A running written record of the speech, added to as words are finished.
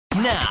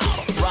Now,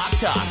 Rock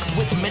Talk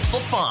with Mitch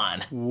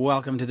LaFon.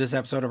 Welcome to this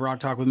episode of Rock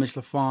Talk with Mitch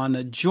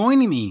LaFon.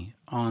 Joining me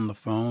on the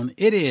phone,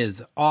 it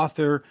is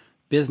author,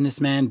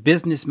 businessman,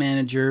 business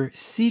manager,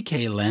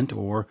 C.K. Lent,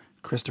 or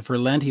Christopher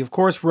Lent. He, of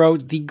course,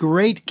 wrote the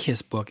great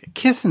Kiss book,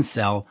 Kiss and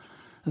Sell,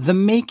 The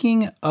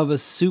Making of a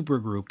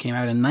Supergroup. Came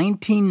out in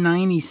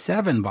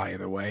 1997, by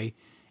the way,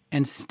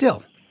 and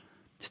still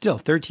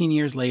 13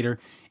 years later,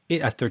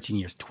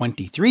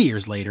 23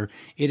 years later,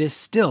 it is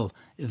still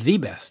the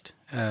best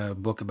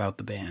book about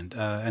the band.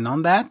 And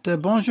on that,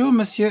 bonjour,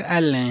 Monsieur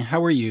Alain.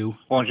 How are you?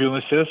 Bonjour,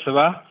 monsieur. Ça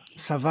va?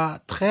 Ça va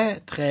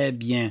très, très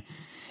bien.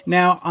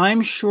 Now,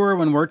 I'm sure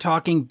when we're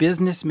talking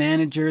business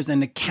managers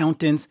and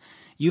accountants,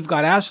 you've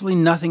got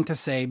absolutely nothing to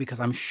say because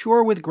I'm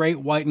sure with Great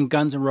White and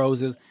Guns N'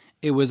 Roses,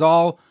 it was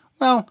all,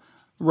 well,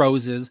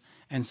 roses.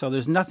 And so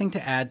there's nothing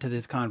to add to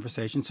this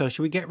conversation. So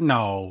should we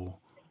No,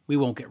 we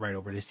won't get right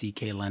over to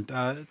C.K. Lent.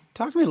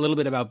 Talk to me a little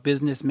bit about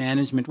business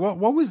management.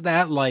 What was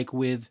that like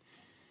with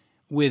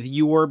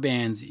your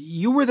bands?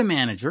 You were the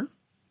manager.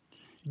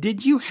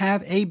 Did you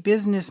have a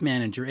business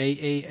manager,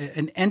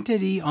 an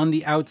entity on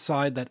the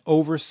outside that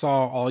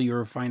oversaw all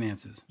your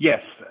finances?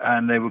 Yes,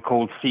 and they were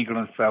called Siegel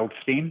and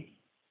Feldstein.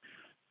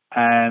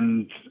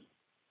 And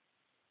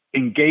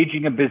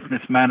engaging a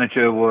business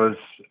manager was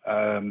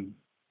an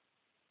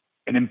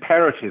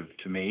imperative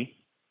to me.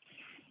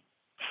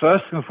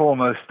 First and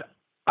foremost,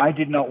 I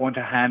did not want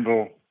to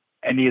handle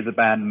any of the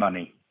band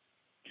money.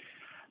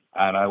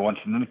 And I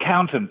wanted an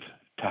accountant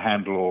to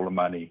handle all the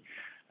money.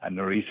 And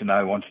the reason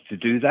I wanted to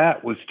do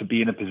that was to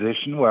be in a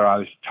position where I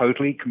was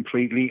totally,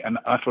 completely, and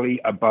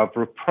utterly above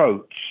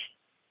reproach,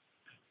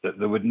 that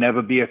there would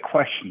never be a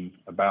question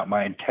about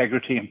my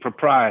integrity and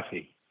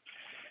propriety.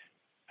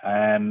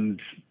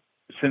 And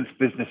since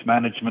business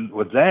management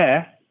was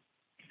there,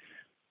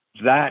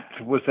 that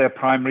was their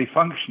primary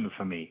function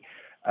for me.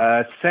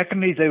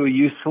 Secondly, they were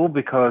useful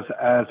because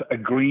as a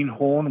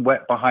greenhorn,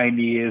 wet behind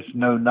the ears,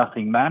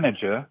 know-nothing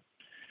manager,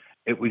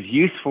 it was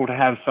useful to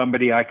have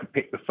somebody I could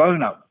pick the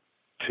phone up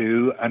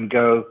to and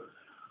go,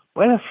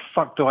 where the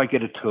fuck do I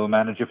get a tour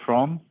manager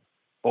from?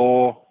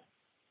 Or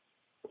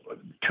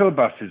tour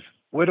buses,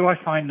 where do I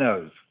find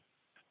those?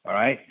 All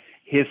right.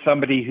 Here's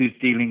somebody who's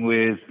dealing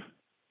with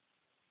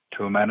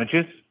tour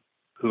managers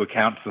who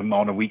account for them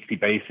on a weekly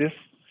basis,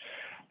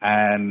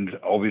 and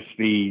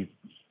obviously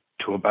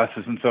tour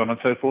buses and so on and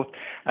so forth,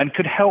 and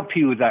could help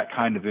you with that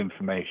kind of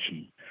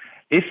information.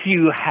 If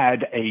you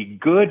had a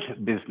good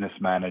business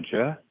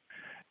manager,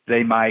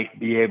 they might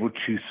be able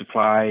to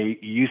supply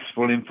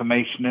useful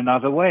information in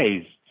other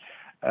ways.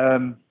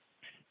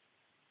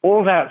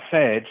 All that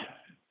said,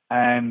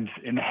 and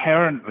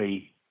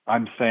inherently,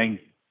 I'm saying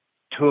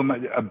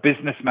a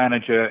business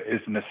manager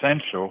is an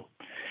essential.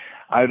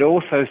 I'd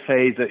also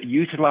say that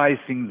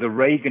utilizing the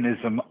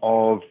Reaganism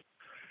of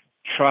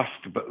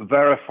trust but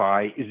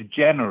verify is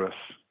generous.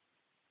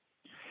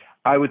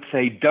 I would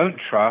say don't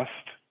trust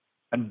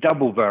and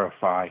double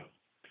verify.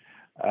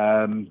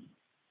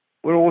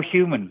 We're all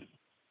human.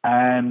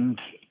 And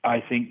I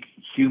think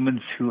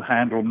humans who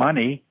handle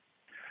money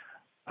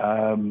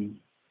are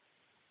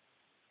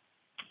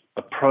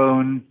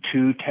prone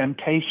to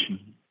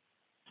temptation.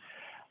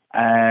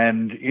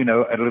 And,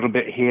 a little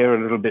bit here,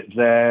 a little bit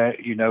there,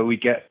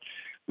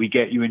 we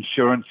get you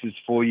insurances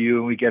for you,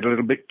 and we get a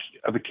little bit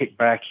of a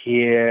kickback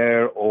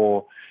here,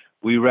 or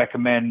we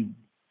recommend,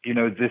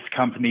 this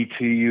company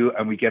to you,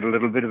 and we get a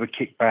little bit of a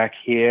kickback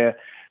here.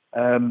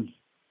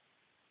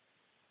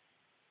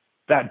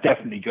 That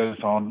definitely goes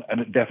on,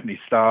 and it definitely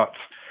starts.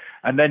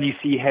 And then you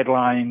see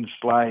headlines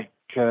like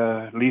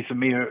Lisa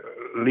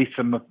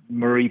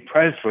Marie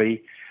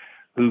Presley,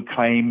 who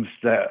claims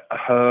that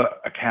her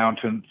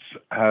accountants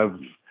have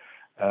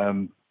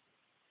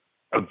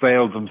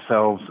availed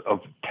themselves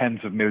of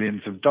tens of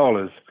millions of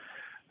dollars.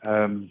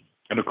 And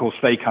of course,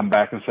 they come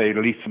back and say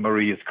Lisa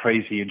Marie is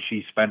crazy and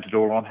she spent it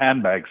all on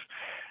handbags.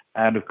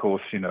 And of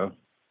course,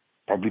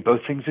 probably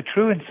both things are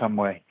true in some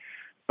way.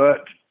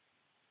 But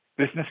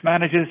business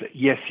managers,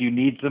 yes, you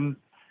need them.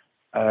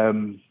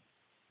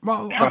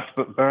 Trust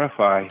but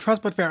verify.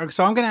 Trust but verify.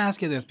 So I'm going to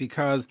ask you this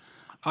because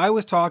I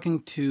was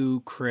talking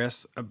to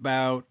Chris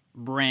about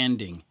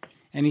branding.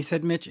 And he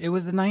said, Mitch, it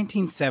was the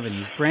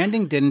 1970s.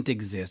 Branding didn't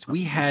exist.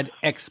 We had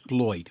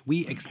exploit.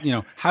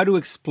 How to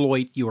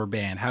exploit your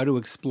band, how to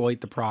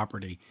exploit the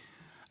property.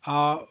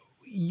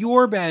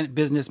 Your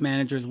business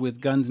managers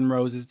with Guns N'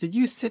 Roses, did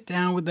you sit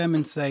down with them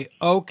and say,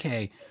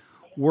 okay,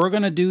 we're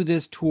going to do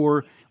this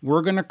tour,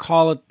 we're going to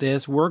call it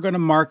this, we're going to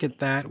market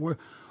that?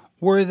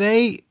 Were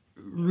they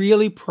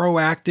really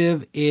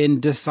proactive in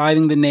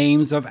deciding the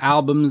names of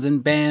albums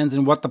and bands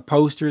and what the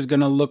poster is going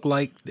to look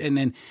like?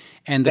 And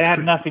they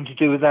had nothing to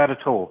do with that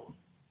at all.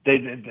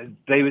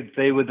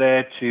 They were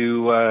there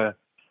to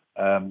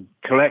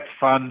collect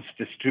funds,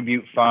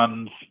 distribute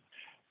funds,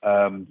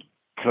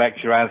 collect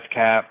your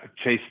ASCAP,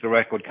 chase the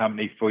record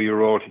company for your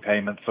royalty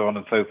payments, so on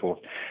and so forth.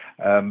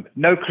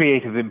 No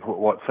creative input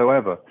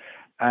whatsoever.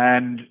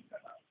 And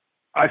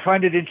I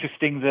find it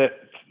interesting that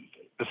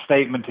the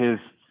statement is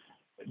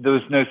there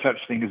was no such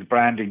thing as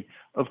branding.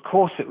 Of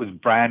course it was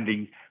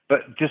branding,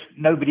 but just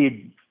nobody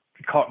had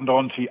cottoned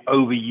on to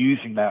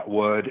overusing that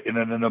word in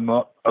an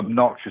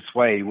obnoxious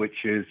way,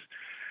 which is,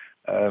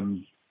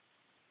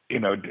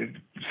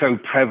 so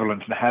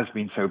prevalent and has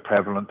been so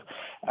prevalent.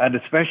 And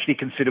especially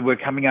consider we're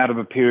coming out of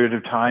a period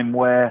of time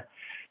where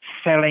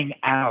selling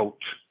out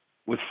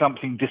was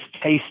something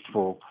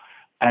distasteful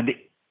and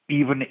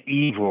even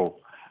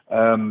evil.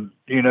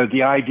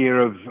 The idea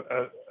of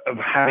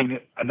having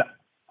an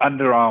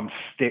underarm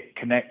stick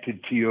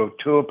connected to your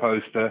tour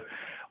poster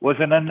was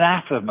an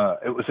anathema.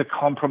 It was a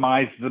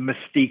compromise of the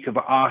mystique of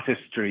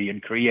artistry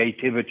and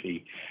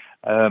creativity.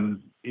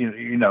 And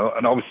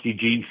obviously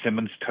Gene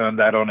Simmons turned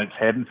that on its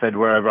head and said,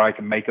 wherever I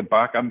can make a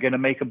buck, I'm going to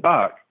make a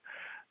buck.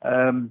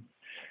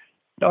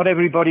 Not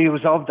everybody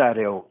was of that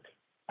ilk.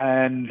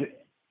 And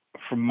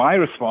from my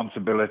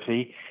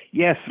responsibility,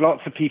 yes,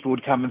 lots of people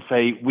would come and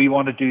say, we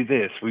want to do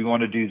this, we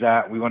want to do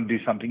that, we want to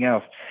do something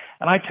else.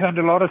 And I turned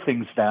a lot of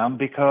things down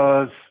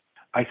because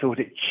I thought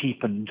it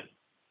cheapened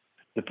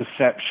the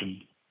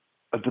perception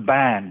of the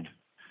band.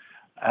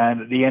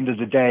 And at the end of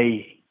the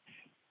day,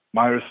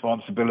 my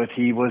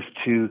responsibility was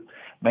to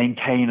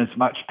maintain as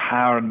much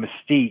power and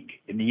mystique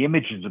in the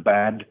image of the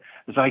band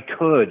as I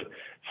could.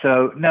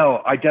 So,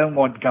 no, I don't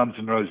want Guns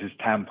N' Roses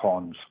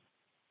tampons.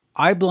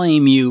 I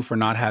blame you for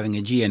not having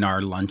a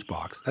GNR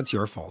lunchbox. That's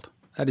your fault.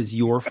 That is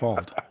your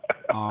fault.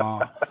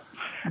 But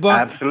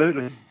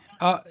absolutely.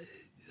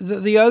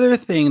 The other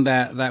thing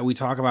that we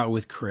talk about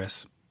with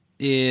Chris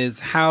is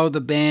how the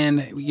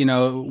band,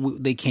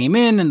 they came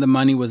in and the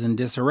money was in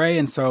disarray.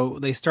 And so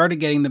they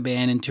started getting the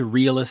band into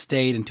real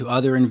estate, into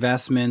other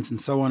investments and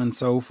so on and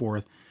so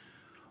forth.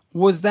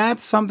 Was that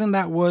something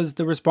that was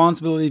the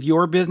responsibility of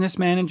your business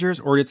managers,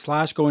 or did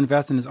Slash go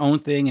invest in his own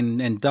thing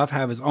and Duff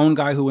have his own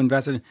guy who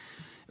invested?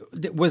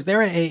 Was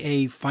there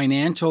a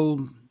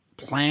financial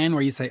plan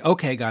where you say,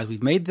 okay, guys,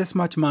 we've made this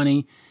much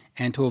money,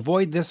 and to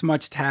avoid this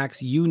much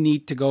tax, you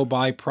need to go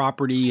buy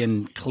property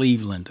in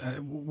Cleveland?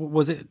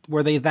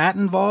 Were they that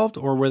involved,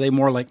 or were they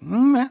more like,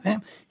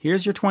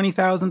 here's your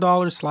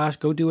 $20,000, Slash,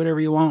 go do whatever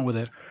you want with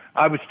it?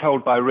 I was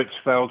told by Rich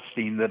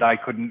Feldstein that I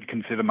couldn't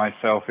consider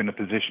myself in a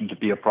position to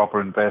be a proper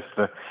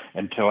investor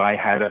until I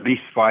had at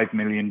least $5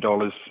 million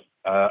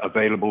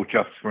available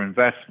just for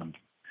investment.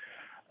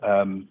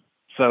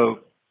 So,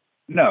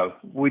 no,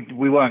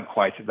 we weren't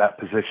quite at that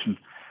position.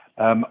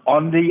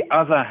 On the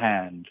other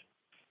hand,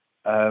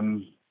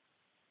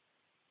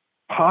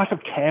 part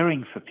of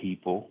caring for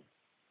people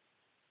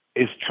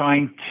is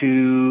trying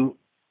to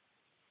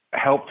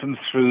help them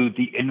through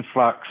the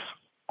influx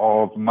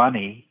of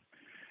money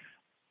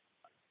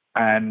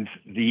and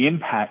the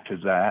impact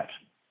of that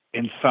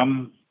in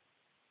some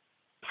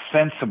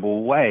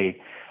sensible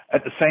way,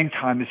 at the same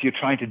time as you're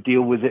trying to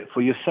deal with it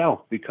for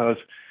yourself. Because,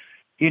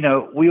 we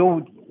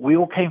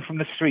all came from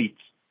the streets,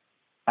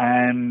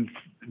 and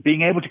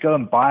being able to go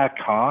and buy a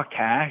car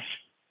cash,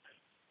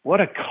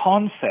 what a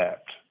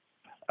concept.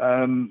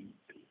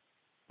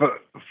 But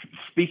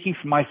speaking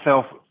for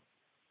myself,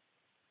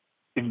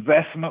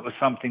 investment was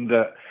something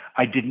that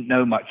I didn't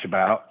know much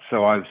about,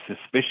 so I was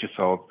suspicious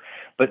of.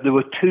 But there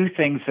were two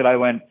things that I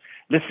went,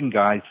 listen,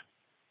 guys,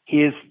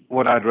 here's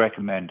what I'd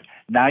recommend.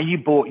 Now you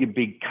bought your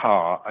big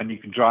car and you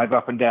can drive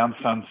up and down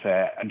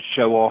Sunset and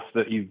show off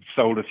that you've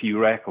sold a few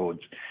records.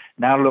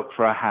 Now look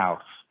for a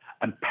house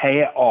and pay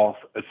it off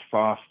as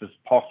fast as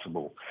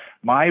possible.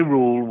 My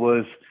rule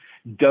was,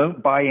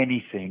 don't buy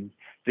anything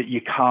that you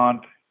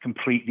can't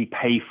completely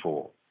pay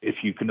for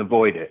if you can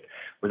avoid it.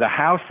 With a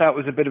house, that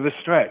was a bit of a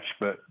stretch,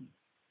 but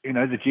the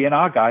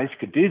GNR guys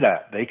could do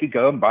that. They could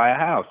go and buy a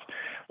house.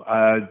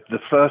 The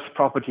first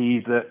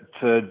property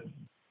that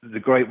the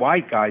Great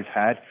White guys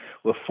had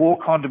were 4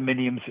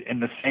 condominiums in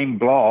the same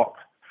block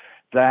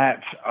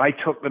that I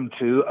took them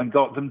to and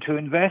got them to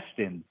invest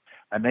in.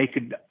 And they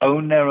could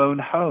own their own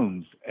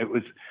homes. It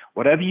was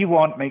whatever you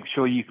want, make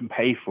sure you can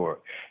pay for it.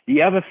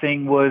 The other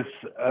thing was,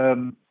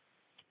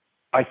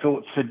 I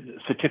thought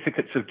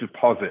certificates of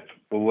deposit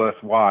were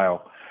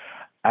worthwhile.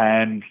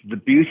 And the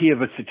beauty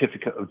of a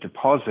certificate of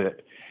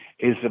deposit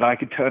is that I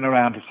could turn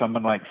around to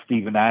someone like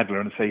Steven Adler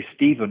and say,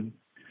 Steven,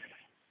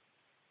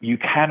 you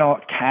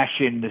cannot cash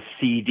in the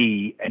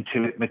CD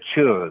until it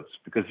matures,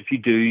 because if you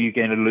do, you're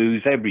going to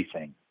lose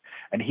everything.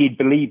 And he'd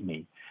believe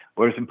me.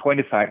 Whereas in point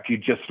of fact, you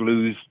just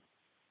lose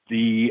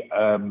the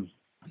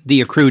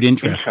accrued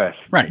interest.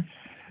 Right.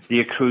 The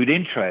accrued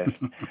interest.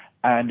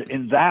 And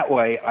in that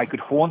way, I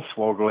could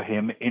hornswoggle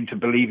him into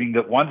believing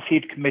that once he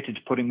had committed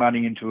to putting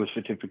money into a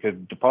certificate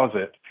of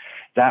deposit,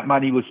 that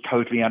money was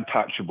totally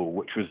untouchable,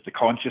 which was the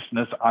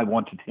consciousness I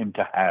wanted him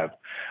to have.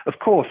 Of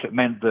course, it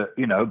meant that,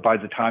 by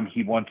the time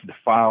he wanted to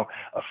file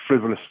a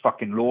frivolous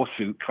fucking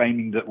lawsuit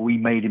claiming that we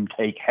made him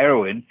take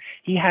heroin,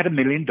 he had $1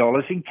 million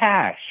in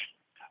cash.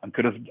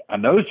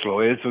 And those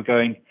lawyers were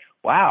going,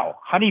 wow,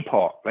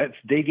 honeypot, let's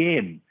dig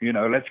in.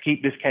 Let's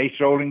keep this case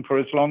rolling for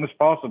as long as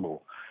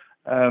possible.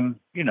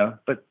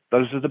 But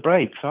those are the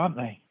breaks, aren't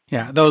they?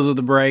 Yeah, those are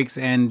the breaks.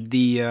 And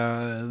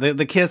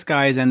the KISS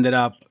guys ended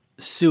up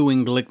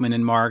suing Glickman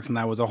and Marx, and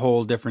that was a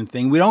whole different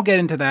thing. We don't get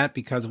into that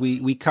because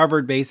we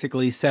covered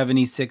basically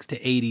 76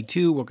 to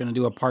 82. We're going to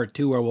do a part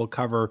 2 where we'll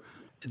cover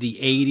the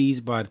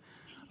 80s, but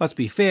let's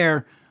be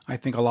fair. I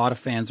think a lot of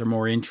fans are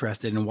more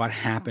interested in what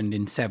happened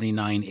in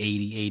 79,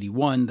 80,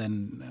 81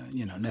 than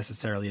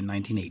necessarily in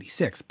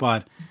 1986.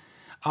 But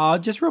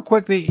just real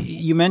quickly,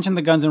 you mentioned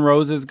the Guns N'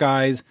 Roses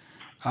guys.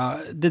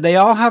 Did they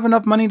all have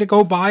enough money to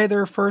go buy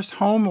their first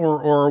home,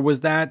 or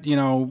was that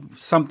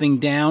something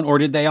down, or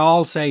did they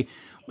all say,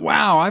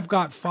 wow, I've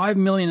got $5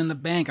 million in the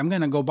bank. I'm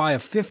going to go buy a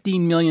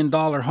 $15 million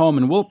home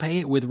and we'll pay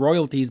it with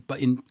royalties but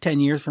in 10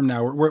 years from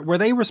now? Were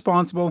they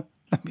responsible?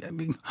 I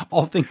mean,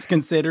 all things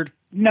considered?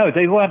 No,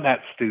 they weren't that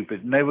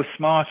stupid, and they were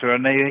smarter,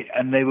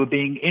 and they were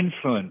being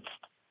influenced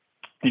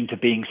into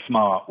being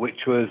smart,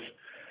 which was,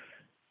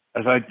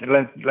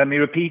 let me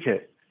repeat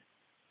it.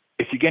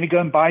 If you're going to go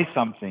and buy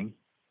something,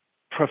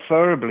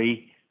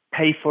 preferably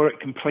pay for it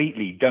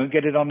completely. Don't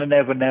get it on the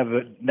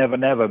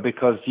never,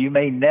 because you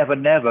may never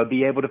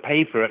be able to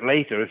pay for it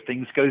later if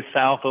things go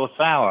south or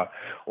sour,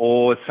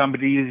 or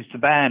somebody uses the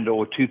band,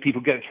 or 2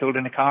 people get killed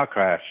in a car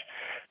crash.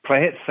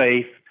 Play it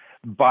safe,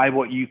 buy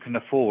what you can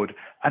afford.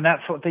 And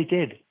that's what they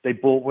did. They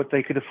bought what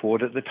they could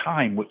afford at the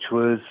time, which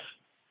was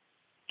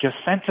just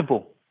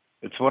sensible.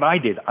 It's what I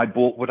did. I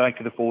bought what I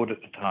could afford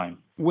at the time.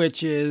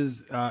 Which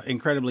is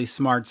incredibly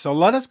smart. So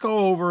let us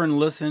go over and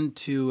listen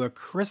to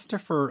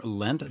Christopher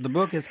Lent. The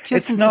book is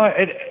Kiss and Sell.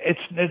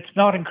 It's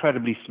not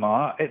incredibly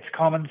smart. It's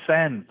common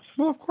sense.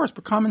 Well, of course,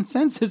 but common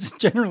sense is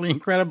generally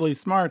incredibly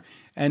smart.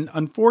 And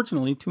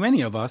unfortunately, too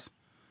many of us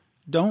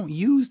don't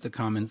use the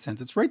common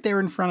sense. It's right there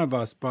in front of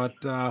us. But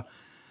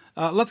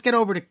let's get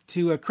over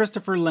to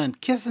Christopher Lent.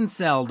 Kiss and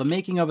Sell, The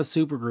Making of a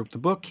Supergroup. The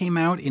book came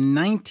out in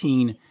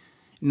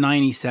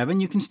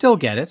 1997. You can still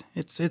get it.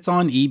 It's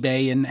on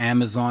eBay and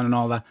Amazon and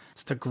all that.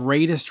 It's the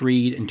greatest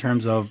read in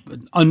terms of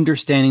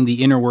understanding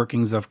the inner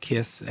workings of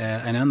Kiss.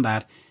 And on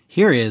that,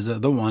 here is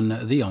the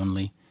one, the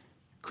only,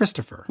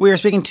 Christopher. We are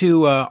speaking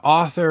to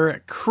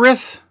author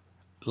Chris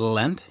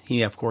Lent.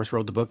 He, of course,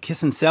 wrote the book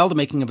Kiss and Sell, The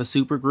Making of a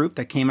Supergroup,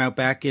 that came out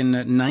back in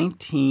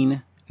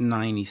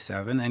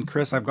 1997. And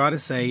Chris, I've got to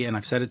say, and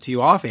I've said it to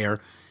you off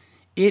air,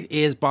 it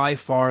is by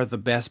far the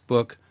best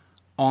book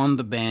on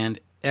the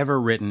band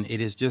ever written.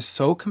 It is just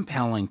so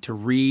compelling to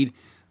read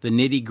the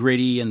nitty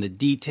gritty and the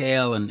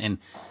detail and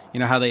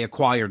how they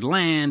acquired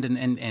land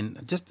and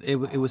just it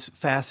was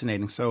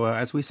fascinating. So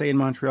as we say in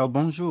Montreal,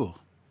 bonjour.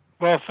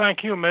 Well,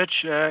 thank you,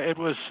 Mitch. It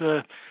was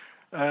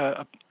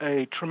a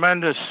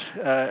tremendous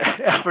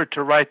effort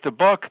to write the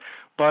book,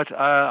 but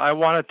I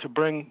wanted to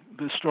bring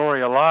the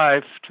story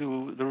alive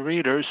to the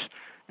readers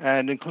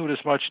and include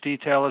as much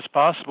detail as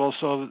possible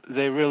so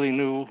they really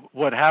knew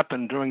what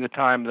happened during the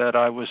time that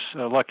I was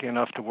lucky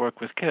enough to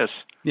work with Kiss.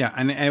 Yeah,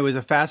 and it was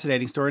a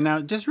fascinating story.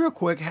 Now, just real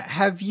quick,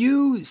 have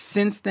you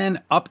since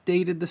then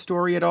updated the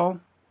story at all?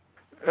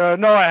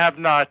 No, I have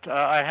not.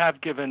 I have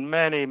given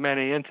many,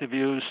 many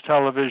interviews,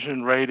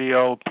 television,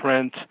 radio,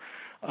 print,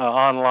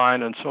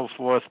 online, and so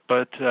forth,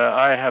 but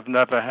I have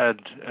never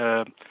had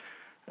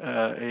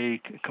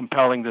a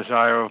compelling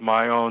desire of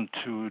my own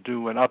to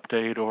do an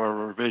update or a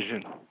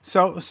revision.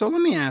 So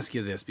let me ask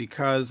you this,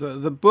 because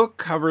the book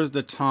covers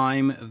the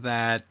time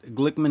that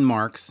Glickman,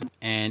 Marx,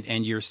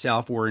 and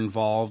yourself were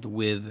involved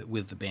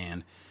with the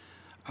band.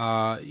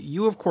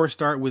 You, of course,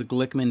 start with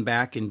Glickman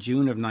back in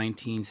June of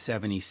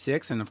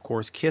 1976, and, of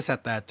course, Kiss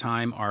at that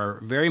time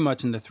are very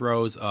much in the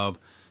throes of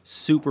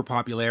super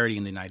popularity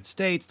in the United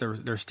States.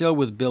 They're still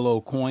with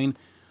Bill Aucoin.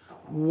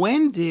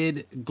 When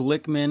did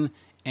Glickman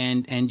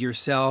and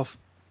yourself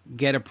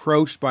get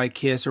approached by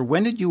Kiss, or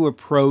when did you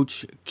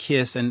approach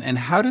Kiss, and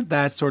how did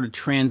that sort of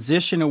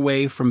transition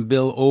away from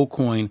Bill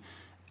Aucoin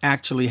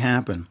actually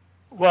happen?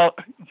 Well,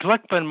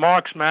 Glickman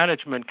Marx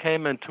Management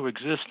came into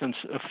existence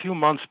a few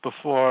months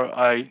before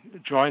I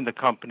joined the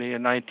company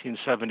in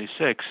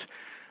 1976.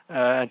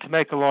 And to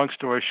make a long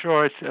story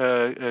short,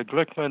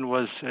 Glickman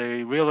was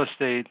a real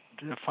estate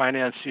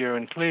financier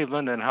in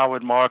Cleveland, and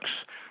Howard Marks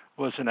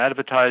was an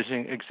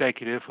advertising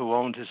executive who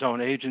owned his own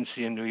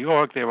agency in New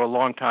York. They were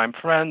longtime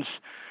friends.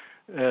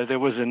 There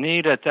was a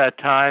need at that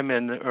time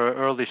in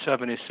early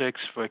 76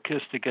 for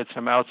Kiss to get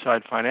some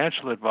outside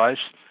financial advice.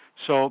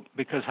 So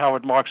because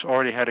Howard Marks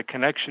already had a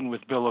connection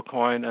with Bill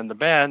Aucoin and the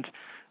band,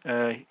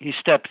 he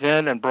stepped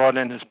in and brought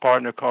in his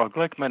partner, Carl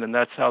Glickman, and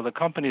that's how the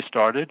company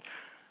started.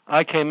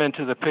 I came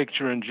into the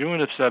picture in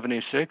June of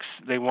 76.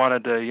 They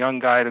wanted a young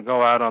guy to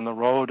go out on the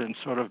road and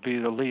sort of be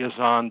the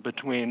liaison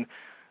between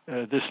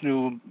this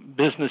new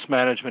business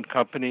management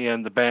company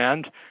and the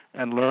band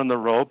and learn the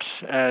ropes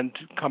and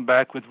come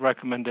back with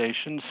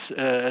recommendations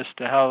as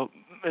to how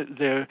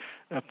their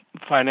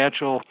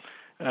financial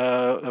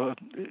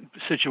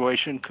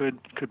situation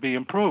could be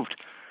improved.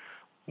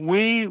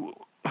 We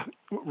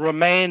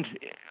remained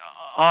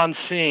on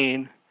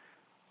scene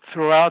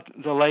throughout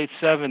the late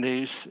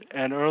 70s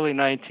and early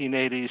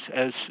 1980s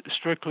as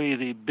strictly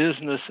the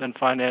business and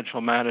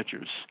financial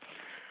managers.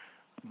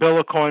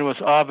 Bill Aucoin was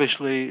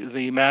obviously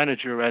the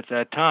manager at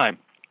that time.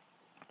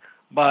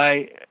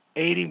 By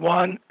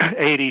 81,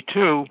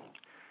 82,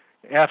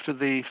 after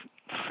the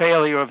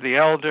failure of the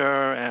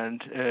Elder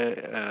and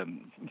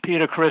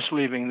Peter Criss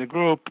leaving the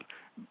group,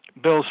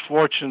 Bill's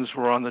fortunes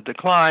were on the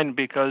decline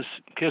because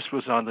Kiss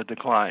was on the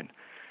decline.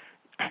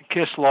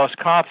 Kiss lost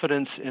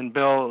confidence in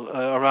Bill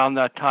around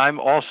that time,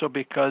 also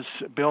because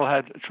Bill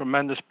had a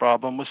tremendous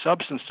problem with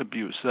substance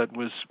abuse that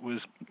was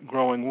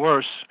growing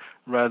worse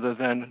rather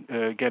than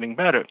getting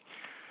better.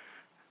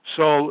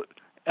 So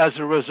as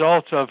a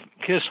result of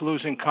Kiss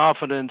losing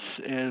confidence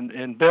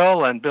in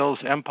Bill and Bill's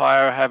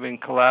empire having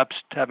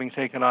collapsed, having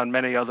taken on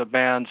many other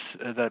bands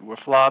that were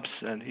flops,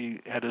 and he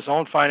had his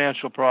own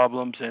financial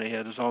problems and he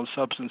had his own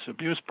substance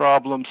abuse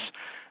problems,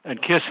 and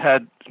Kiss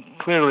had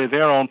clearly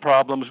their own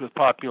problems with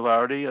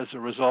popularity as a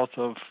result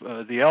of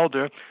the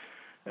Elder,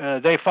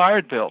 they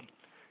fired Bill.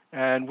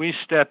 And we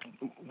stepped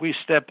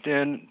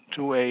in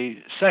to a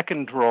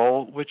second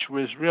role, which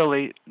was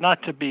really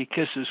not to be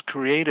Kiss's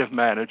creative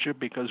manager,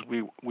 because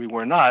we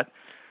were not,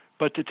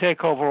 but to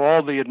take over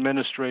all the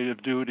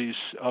administrative duties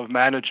of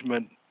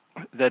management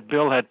that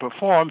Bill had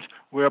performed,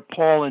 where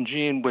Paul and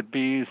Gene would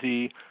be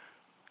the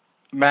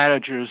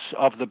managers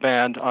of the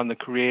band on the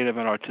creative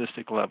and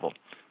artistic level.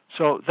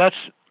 So that's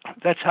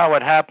how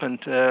it happened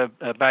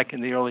back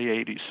in the early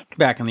 80s.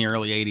 Back in the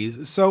early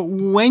 80s. So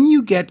when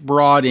you get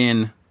brought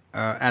in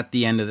at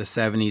the end of the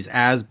 70s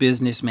as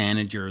business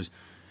managers,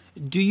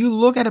 do you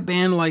look at a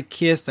band like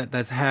Kiss that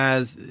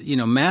has,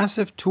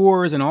 massive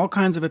tours and all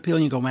kinds of appeal,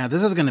 and you go, man,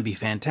 this is going to be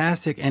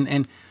fantastic?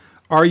 And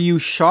are you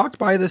shocked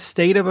by the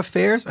state of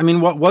affairs? I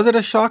mean, what was it,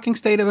 a shocking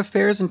state of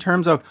affairs in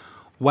terms of,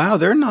 wow,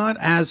 they're not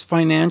as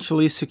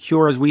financially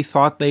secure as we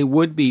thought they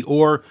would be?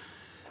 Or,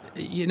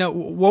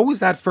 what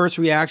was that first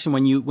reaction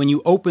when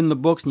you open the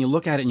books and you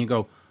look at it and you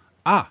go,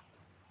 aha,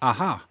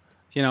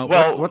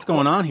 what's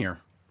going on here?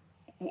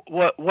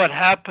 What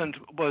happened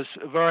was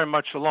very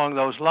much along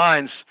those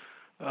lines.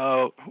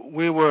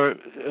 We were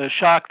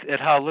shocked at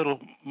how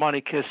little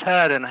money Kiss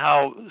had and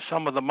how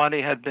some of the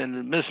money had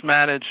been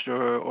mismanaged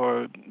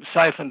or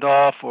siphoned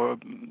off, or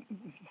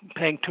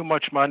paying too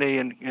much money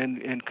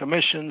in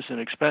commissions and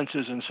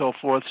expenses and so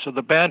forth. So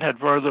the band had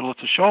very little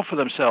to show for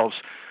themselves.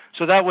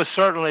 So that was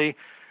certainly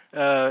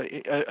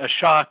a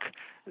shock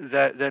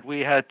that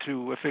we had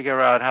to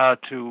figure out how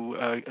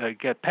to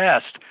get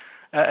past.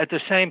 At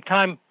the same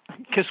time,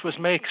 Kiss was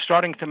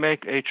starting to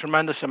make a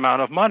tremendous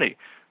amount of money.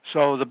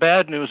 So the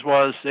bad news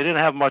was they didn't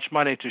have much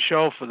money to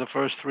show for the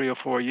first 3 or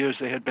 4 years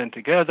they had been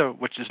together,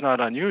 which is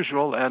not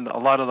unusual, and a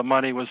lot of the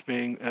money was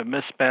being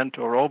misspent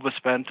or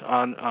overspent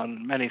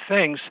on many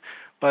things.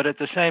 But at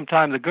the same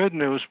time, the good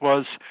news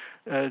was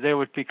they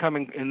were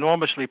becoming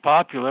enormously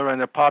popular, and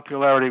their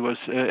popularity was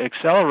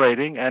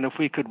accelerating. And if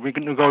we could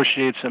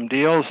renegotiate some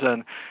deals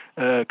and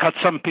cut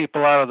some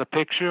people out of the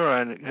picture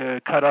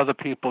and cut other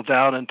people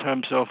down in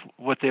terms of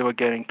what they were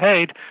getting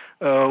paid,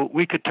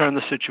 we could turn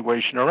the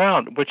situation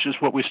around, which is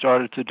what we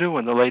started to do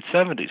in the late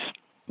 70s.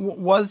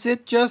 Was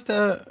it just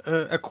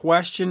a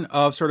question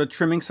of sort of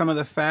trimming some of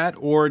the fat,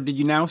 or did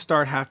you now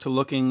start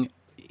looking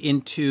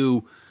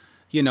into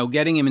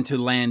getting him into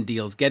land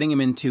deals, getting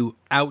him into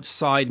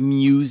outside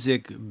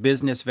music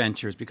business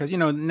ventures? Because,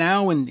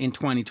 now in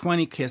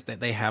 2020, Kiss, that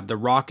they have the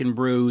Rock and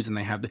Brews, and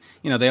they have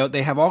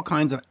they have all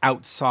kinds of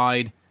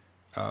outside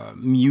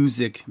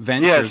music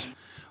ventures. Yes.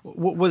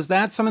 Was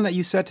that something that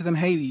you said to them,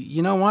 hey,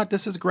 you know what,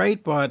 this is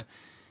great, but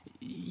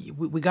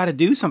we got to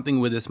do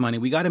something with this money.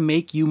 We got to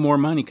make you more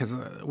money? Because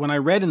when I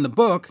read in the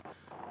book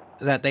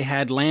that they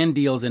had land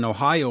deals in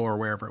Ohio or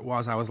wherever it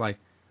was, I was like,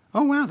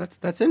 oh, wow,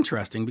 that's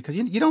interesting, because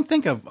you don't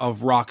think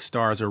of rock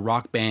stars or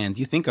rock bands.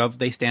 You think of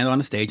they stand on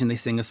a stage and they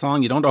sing a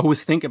song. You don't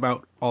always think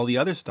about all the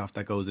other stuff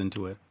that goes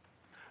into it.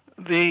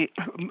 The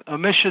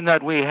mission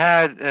that we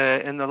had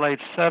in the late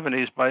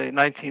 70s, by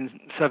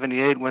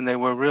 1978, when they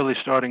were really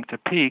starting to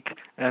peak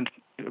and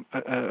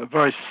a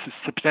very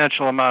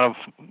substantial amount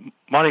of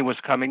money was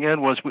coming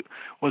in, was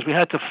we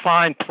had to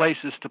find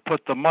places to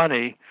put the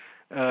money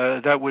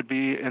that would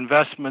be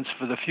investments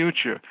for the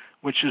future,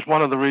 which is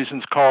one of the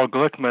reasons Carl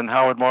Glickman,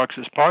 Howard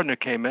Marks' partner,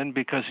 came in,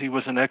 because he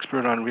was an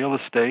expert on real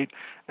estate,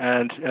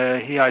 and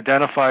he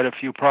identified a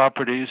few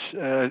properties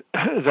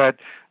that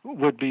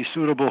would be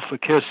suitable for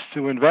Kiss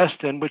to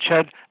invest in, which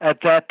had, at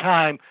that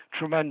time,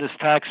 tremendous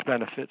tax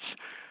benefits,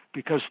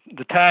 because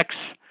the tax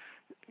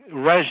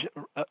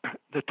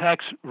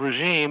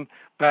regime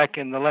back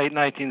in the late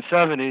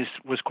 1970s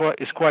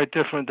is quite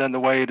different than the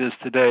way it is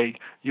today.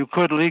 You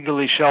could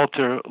legally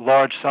shelter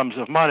large sums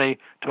of money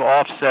to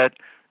offset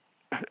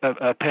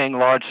paying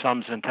large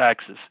sums in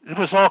taxes. It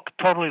was all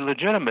totally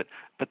legitimate,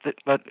 but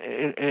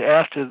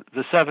after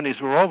the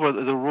 70s were over,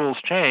 the rules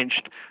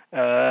changed,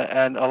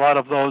 and a lot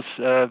of those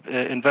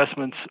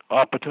investments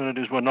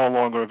opportunities were no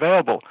longer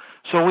available.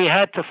 So we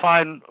had to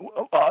find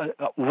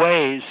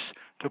ways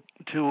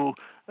to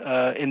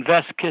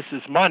invest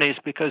Kiss's monies,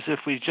 because if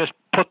we just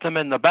put them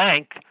in the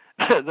bank,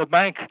 the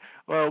bank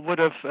would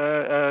have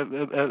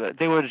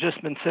they would have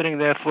just been sitting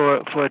there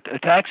for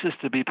taxes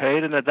to be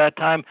paid, and at that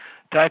time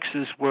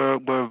taxes were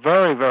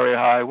very, very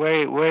high,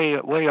 way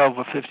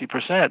over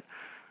 50%.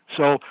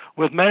 So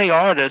with many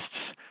artists,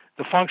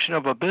 the function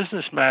of a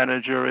business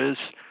manager is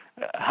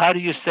how do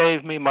you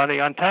save me money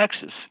on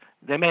taxes?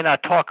 They may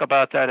not talk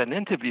about that in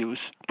interviews,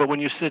 but when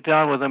you sit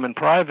down with them in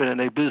private in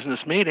a business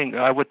meeting,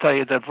 I would tell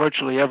you that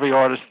virtually every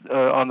artist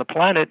on the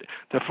planet,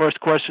 the first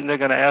question they're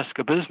going to ask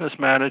a business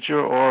manager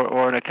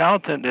or an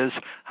accountant is,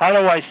 how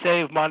do I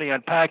save money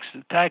on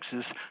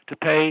taxes to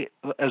pay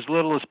as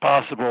little as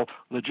possible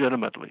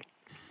legitimately?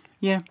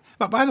 Yeah,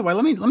 but by the way,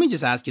 let me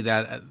just ask you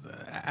that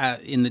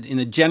in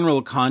the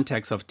general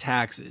context of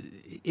tax,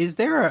 is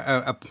there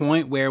a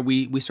point where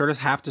we sort of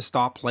have to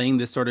stop playing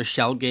this sort of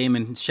shell game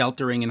and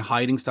sheltering and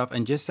hiding stuff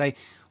and just say,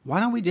 why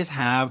don't we just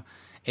have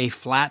a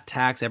flat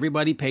tax?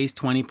 Everybody pays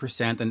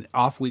 20%, and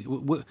off we.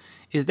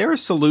 Is there a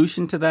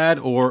solution to that,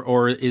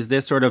 or is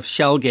this sort of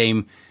shell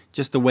game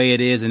just the way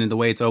it is and the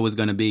way it's always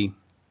going to be?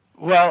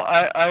 Well,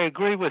 I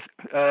agree with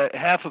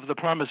half of the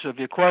premise of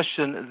your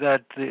question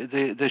that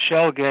the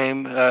shell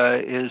game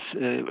is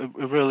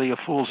really a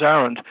fool's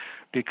errand,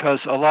 because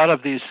a lot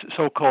of these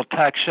so-called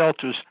tax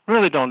shelters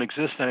really don't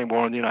exist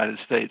anymore in the United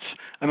States.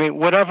 I mean,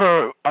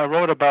 whatever I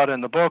wrote about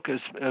in the book as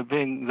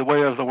being the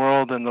way of the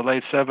world in the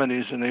late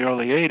 70s and the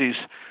early 80s,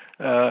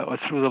 or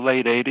through the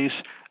late 80s,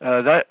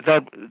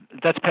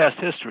 that's past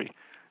history.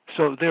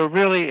 So there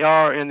really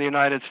are in the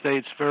United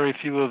States very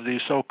few of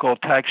these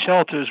so-called tax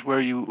shelters where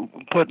you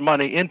put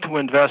money into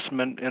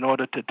investment in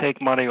order to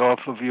take money off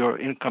of your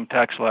income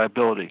tax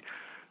liability.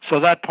 So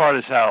that part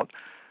is out.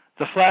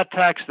 The flat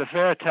tax, the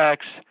fair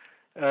tax,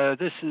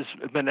 this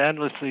has been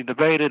endlessly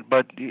debated,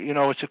 but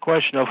it's a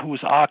question of whose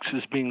ox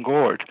is being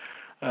gored.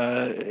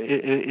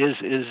 Is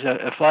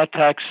a flat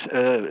tax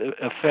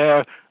a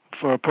fair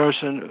for a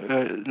person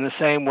in the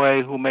same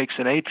way who makes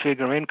an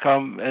 8-figure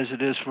income as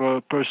it is for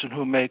a person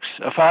who makes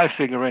a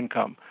 5-figure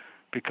income?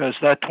 Because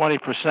that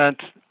 20%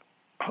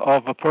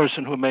 of a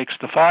person who makes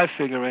the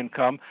 5-figure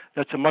income,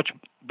 that's a much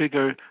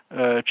bigger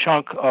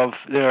chunk of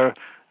their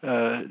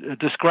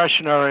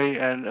discretionary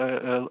and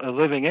a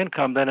living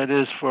income than it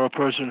is for a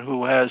person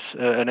who has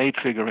an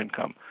 8-figure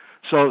income.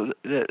 So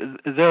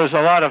there's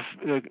a lot of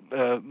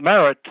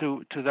merit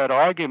to that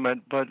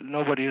argument, but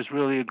nobody has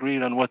really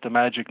agreed on what the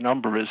magic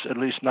number is, at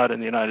least not in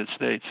the United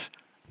States.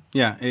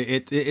 Yeah,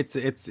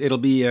 it'll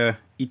be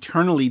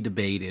eternally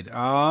debated.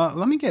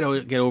 Let me get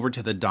over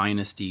to the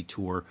Dynasty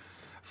tour.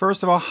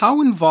 First of all, how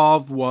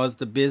involved was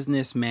the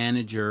business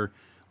manager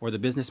or the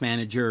business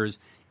managers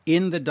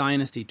in the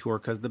Dynasty tour?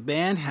 Because the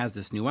band has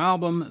this new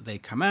album, they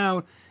come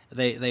out.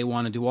 They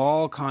want to do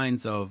all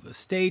kinds of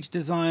stage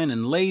design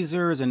and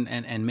lasers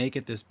and make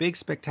it this big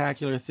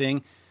spectacular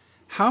thing.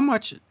 How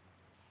much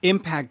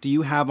impact do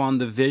you have on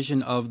the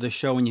vision of the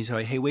show when you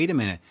say, hey, wait a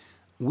minute,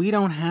 we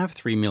don't have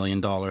 $3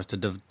 million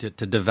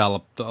to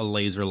develop a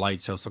laser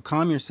light show, so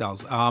calm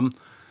yourselves.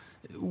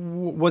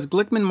 Was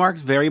Glickman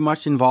Marks very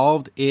much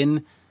involved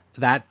in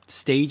that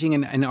staging,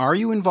 and are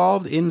you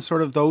involved in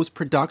sort of those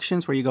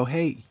productions where you go,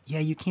 hey, yeah,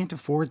 you can't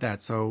afford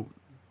that, so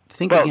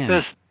think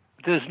again?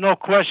 There's no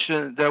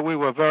question that we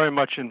were very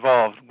much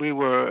involved. We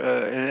were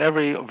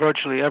in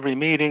virtually every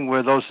meeting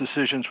where those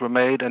decisions were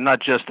made, and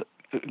not just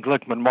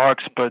Glickman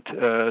Marks, but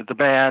the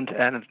band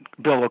and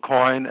Bill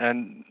Aucoin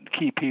and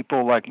key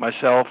people like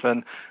myself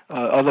and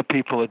other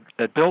people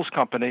at Bill's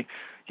company.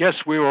 Yes,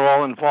 we were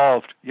all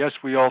involved. Yes,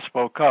 we all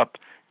spoke up.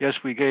 Yes,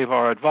 we gave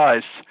our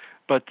advice.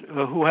 But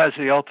who has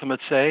the ultimate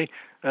say?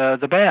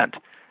 The band.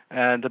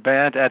 And the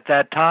band at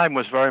that time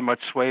was very much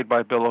swayed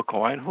by Bill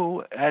Aucoin,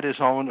 who had his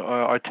own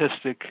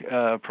artistic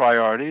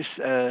priorities.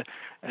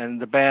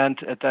 And the band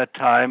at that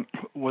time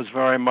was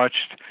very much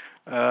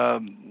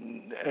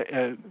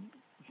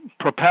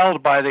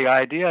propelled by the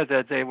idea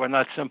that they were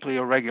not simply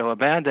a regular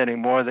band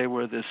anymore. They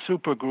were this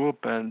super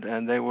group,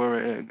 and they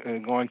were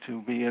going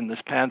to be in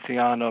this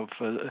pantheon of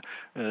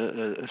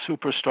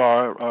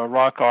superstar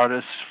rock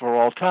artists for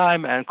all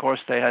time. And, of course,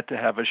 they had to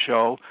have a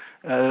show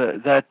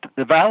that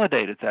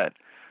validated that.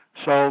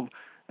 So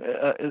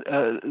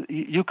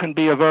you can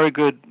be a very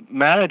good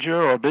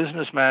manager or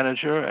business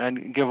manager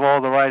and give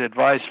all the right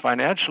advice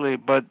financially,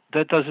 but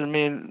that doesn't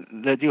mean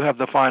that you have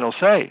the final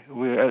say.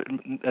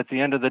 At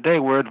the end of the day,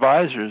 we're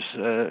advisors,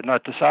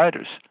 not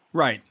deciders.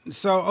 Right.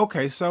 So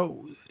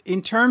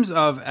in terms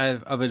of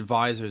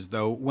advisors,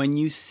 though, when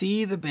you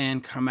see the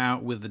band come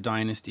out with the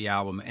Dynasty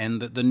album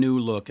and the new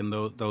look and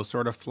those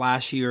sort of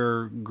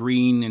flashier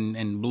green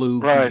and blue,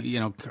 right,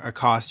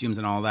 costumes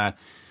and all that,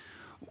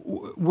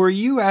 were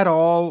you at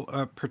all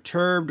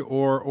perturbed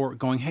or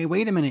going, hey,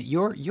 wait a minute,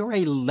 you're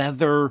a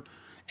leather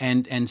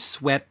and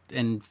sweat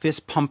and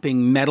fist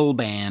pumping metal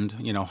band,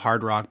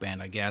 hard rock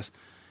band, I guess,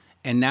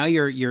 and now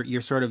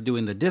you're sort of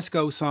doing the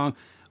disco song.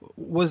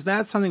 Was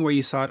that something where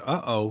you thought,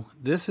 uh-oh,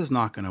 this is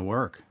not going to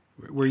work?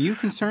 Were you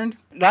concerned?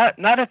 Not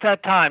at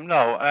that time,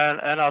 no,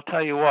 and I'll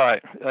tell you why.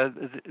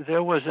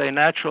 There was a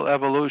natural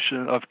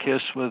evolution of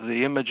KISS with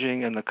the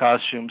imaging and the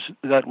costumes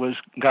that was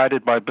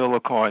guided by Bill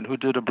Aucoin, who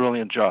did a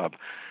brilliant job.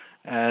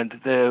 And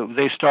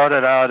they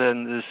started out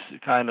in this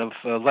kind of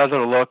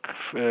leather look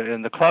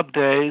in the club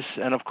days,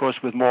 and of course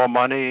with more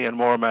money and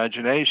more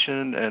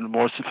imagination and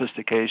more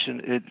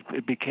sophistication,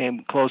 it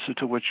became closer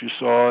to what you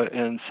saw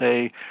in,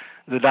 say,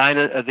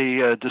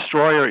 the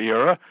Destroyer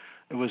era,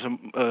 It was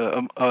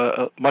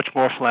a much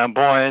more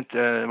flamboyant,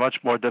 much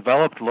more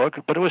developed look,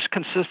 but it was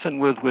consistent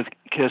with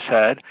Kiss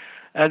had.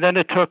 And then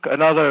it took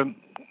another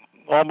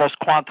almost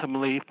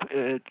quantum leap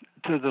to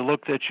the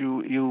look that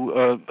you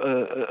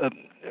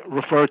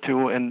refer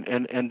to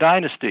in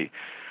Dynasty.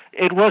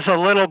 It was a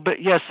little bit,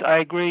 yes, I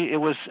agree, it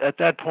was at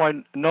that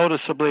point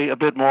noticeably a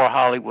bit more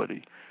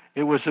Hollywoody.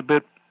 It was a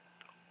bit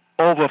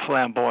over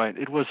flamboyant.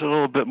 It was a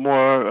little bit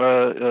more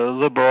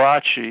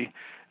Liberace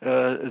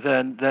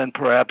than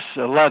perhaps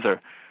Leather.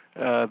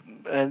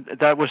 And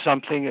that was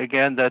something,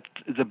 again, that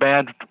the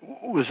band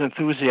was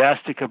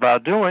enthusiastic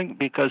about doing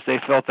because they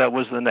felt that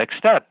was the next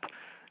step,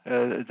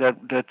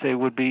 that they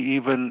would be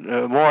even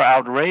more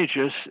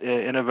outrageous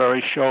in a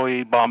very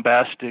showy,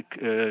 bombastic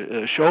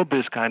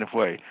showbiz kind of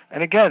way.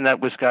 And again, that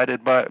was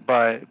guided by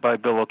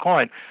Bill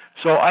Aucoin.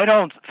 So I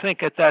don't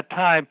think at that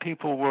time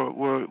people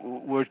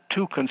were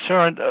too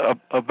concerned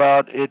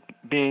about it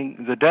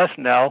being the death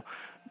knell,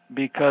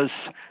 because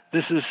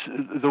this is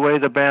the way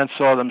the band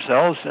saw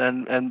themselves,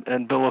 and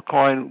Bill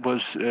Aucoin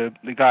was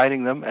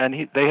guiding them, and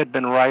they had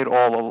been right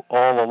all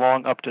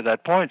along up to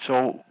that point.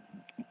 So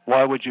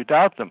why would you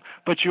doubt them?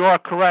 But you are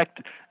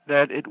correct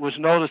that it was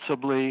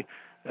noticeably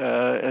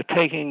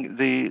taking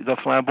the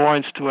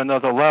flamboyance to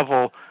another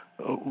level,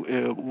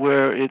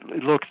 where it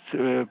looked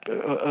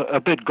a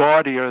bit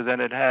gaudier than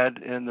it had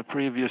in the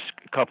previous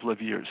couple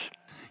of years.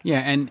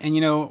 Yeah, and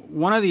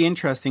one of the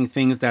interesting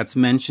things that's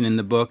mentioned in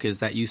the book is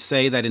that you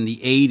say that in the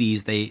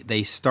 80s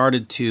they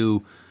started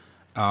to,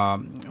 I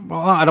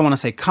don't want to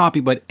say copy,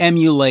 but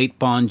emulate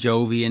Bon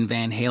Jovi and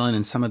Van Halen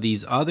and some of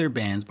these other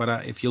bands.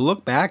 But if you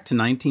look back to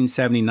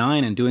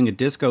 1979 and doing a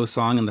disco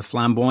song and the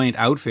flamboyant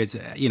outfits,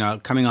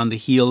 coming on the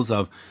heels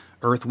of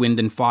Earth, Wind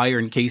and Fire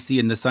and Casey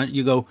and the Sun,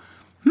 you go,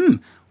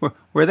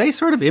 were they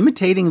sort of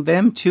imitating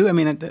them too? I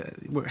mean,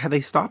 had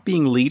they stopped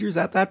being leaders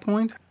at that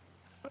point?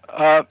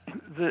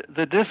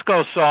 The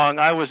disco song,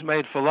 I Was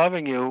Made for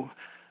Loving You,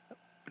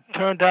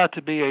 turned out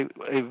to be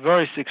a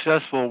very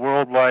successful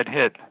worldwide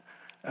hit.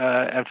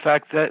 In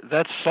fact,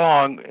 that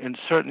song in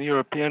certain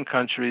European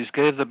countries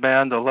gave the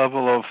band a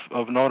level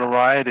of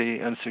notoriety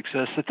and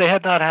success that they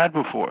had not had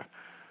before.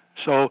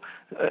 So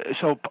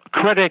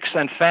critics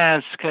and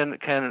fans can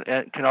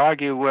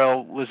argue,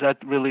 well, was that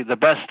really the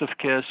best of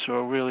Kiss,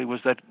 or really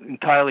was that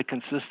entirely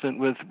consistent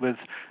with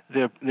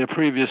their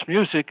previous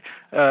music?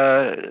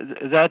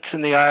 That's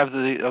in the eye of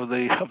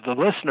the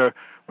listener,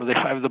 or the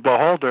eye of the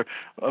beholder.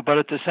 But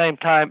at the same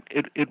time,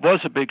 it was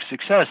a big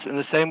success. And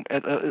the same,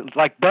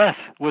 like Beth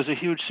was a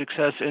huge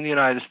success in the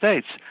United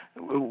States.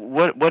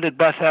 What did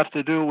Beth have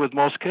to do with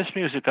most Kiss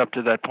music up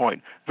to that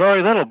point?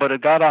 Very little, but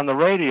it got on the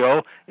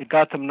radio, it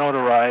got them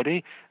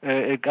notoriety,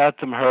 it got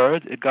them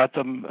heard, it got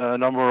them a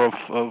number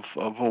of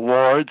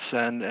awards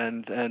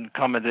and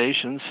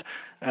commendations,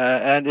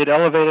 and it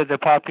elevated their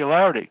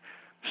popularity.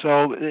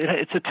 So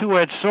it's a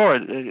two-edged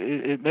sword.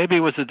 Maybe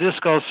it was a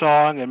disco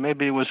song, and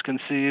maybe it was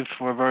conceived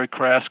for very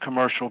crass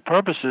commercial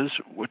purposes,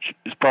 which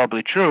is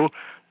probably true,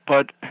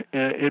 but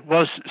it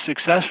was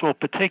successful,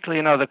 particularly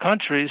in other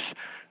countries,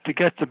 to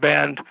get the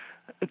band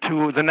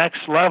to the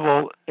next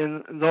level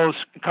in those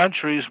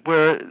countries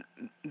where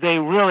they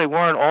really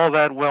weren't all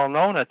that well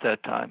known at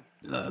that time.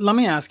 Let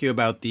me ask you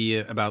about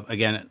the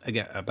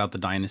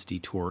Dynasty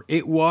tour.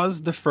 It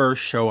was the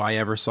first show I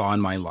ever saw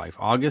in my life,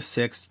 August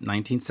 6th,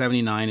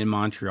 1979 in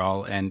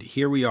Montreal, and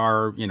here we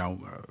are,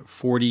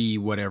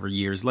 41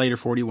 years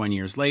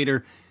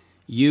later,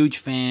 huge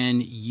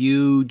fan,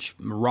 huge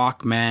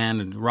rock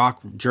man,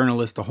 rock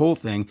journalist, the whole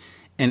thing,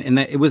 and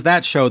it was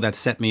that show that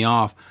set me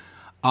off.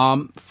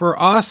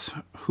 For us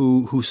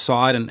who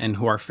saw it and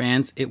who are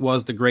fans, it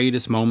was the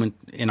greatest moment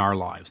in our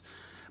lives.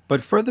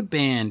 But for the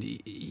band,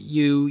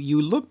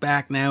 you look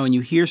back now and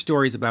you hear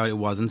stories about it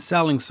wasn't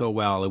selling so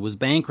well. It was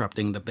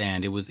bankrupting the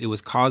band. It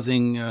was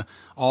causing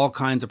all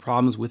kinds of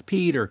problems with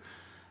Peter.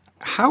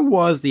 How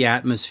was the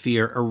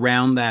atmosphere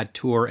around that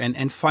tour?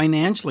 And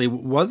financially,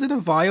 was it a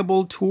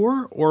viable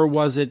tour, or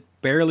was it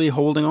barely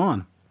holding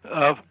on?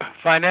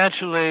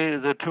 Financially,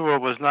 the tour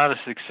was not a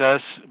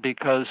success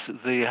because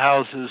the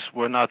houses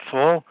were not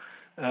full.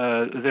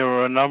 There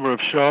were a number of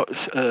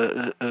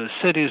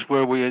cities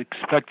where we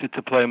expected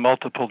to play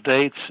multiple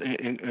dates,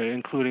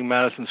 including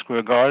Madison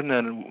Square Garden,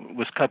 and it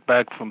was cut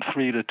back from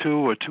 3 to 2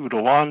 or 2 to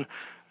 1,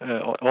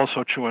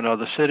 also true in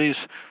other cities.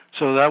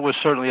 So that was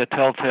certainly a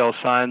telltale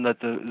sign that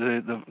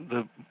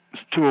the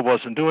tour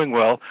wasn't doing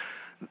well.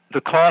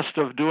 The cost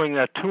of doing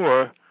that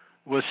tour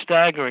was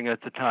staggering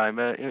at the time.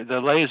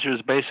 The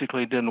lasers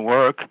basically didn't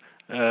work,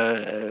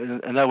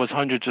 and that was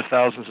hundreds of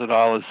thousands of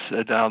dollars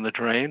down the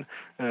drain.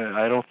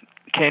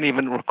 Can't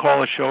even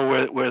recall a show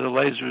where the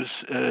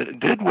lasers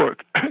did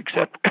work,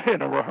 except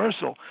in a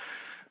rehearsal.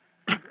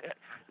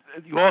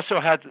 You also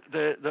had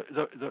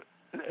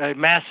a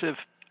massive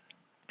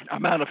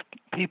amount of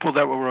people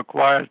that were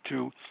required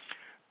to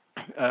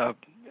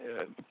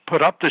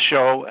put up the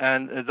show,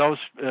 and those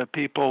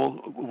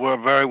people were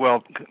very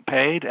well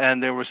paid,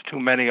 and there was too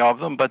many of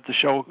them, but the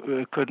show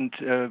couldn't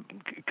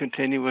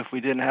continue if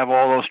we didn't have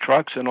all those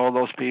trucks and all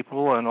those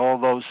people and all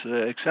those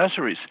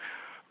accessories.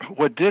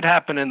 what did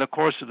happen in the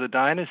course of the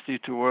Dynasty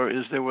Tour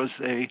is there was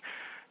a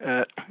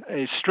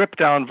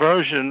stripped-down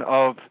version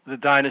of the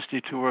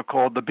Dynasty Tour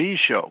called the B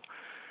Show.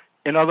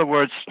 In other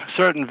words,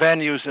 certain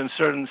venues in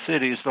certain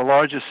cities, the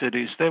largest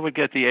cities, they would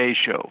get the A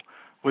Show,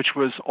 which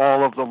was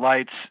all of the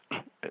lights,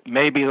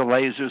 maybe the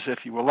lasers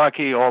if you were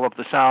lucky, all of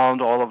the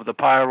sound, all of the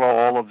pyro,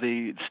 all of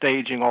the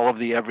staging, all of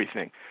the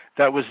everything.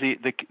 That was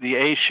the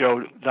A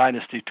Show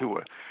Dynasty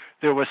Tour.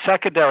 There were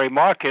secondary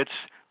markets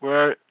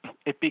where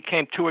it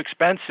became too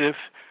expensive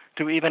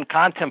to even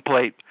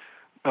contemplate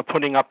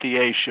putting up the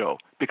A Show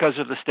because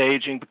of the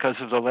staging, because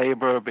of the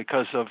labor,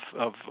 because of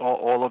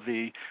all of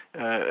the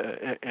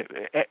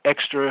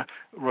extra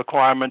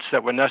requirements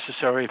that were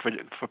necessary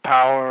for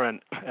power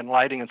and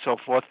lighting and so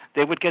forth.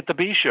 They would get the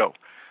B Show.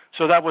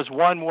 So that was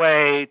one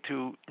way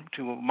to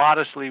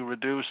modestly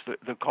reduce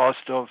the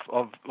cost of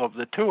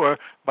the tour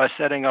by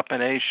setting up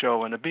an A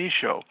Show and a B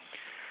Show.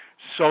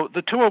 So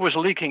the tour was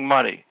leaking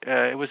money.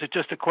 It was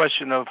just a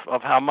question of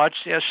how much.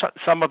 Yes,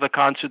 some of the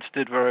concerts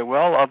did very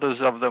well. Others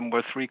of them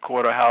were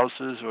three-quarter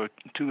houses or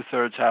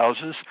two-thirds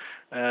houses.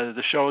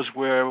 The shows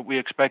where we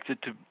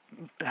expected to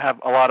have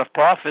a lot of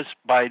profits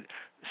by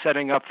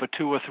setting up for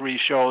 2 or 3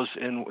 shows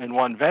in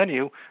one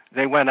venue,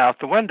 they went out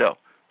the window.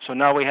 So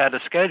now we had a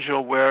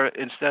schedule where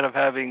instead of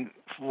having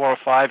 4 or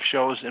 5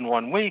 shows in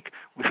 1 week,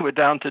 we were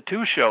down to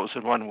 2 shows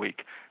in 1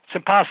 week. It's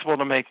impossible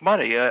to make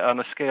money on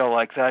a scale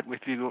like that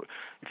if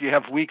you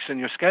have weeks in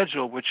your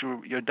schedule which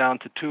you're down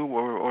to 2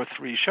 or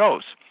 3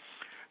 shows.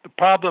 The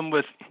problem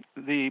with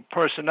the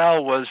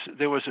personnel was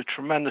there was a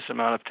tremendous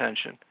amount of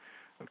tension,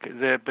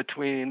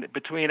 between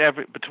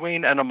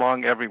and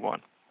among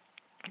everyone.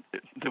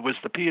 There was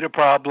the Peter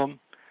problem.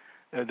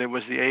 There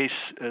was the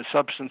Ace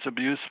substance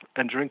abuse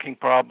and drinking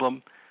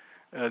problem.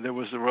 There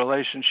was the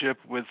relationship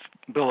with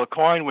Bill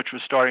Aucoin, which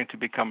was starting to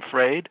become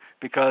frayed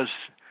because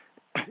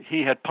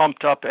he had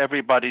pumped up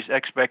everybody's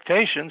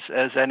expectations,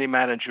 as any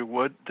manager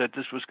would, that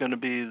this was going to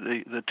be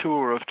the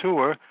tour of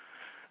tour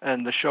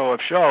and the show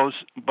of shows,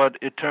 but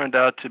it turned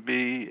out to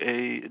be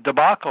a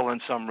debacle in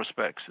some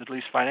respects, at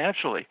least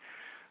financially.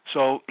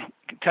 So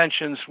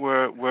tensions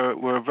were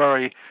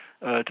very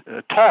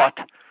taut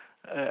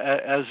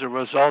as a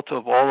result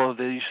of all of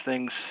these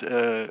things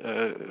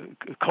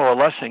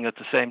coalescing at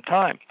the same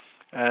time.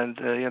 And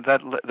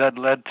that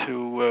led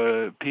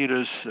to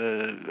Peter's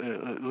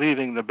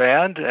leaving the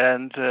band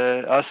and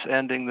us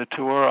ending the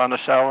tour on a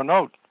sour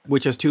note.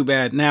 Which is too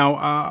bad. Now,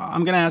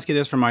 I'm going to ask you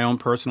this from my own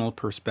personal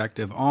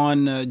perspective.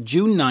 On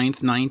June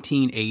 9th,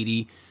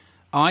 1980,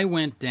 I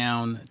went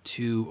down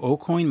to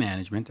Aucoin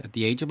Management at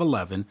the age of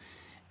 11,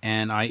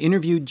 and I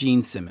interviewed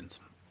Gene Simmons.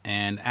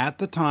 And at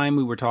the time,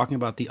 we were talking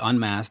about the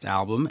Unmasked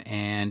album,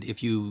 and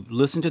if you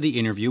listen to the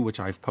interview, which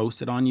I've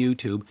posted on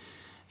YouTube,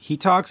 he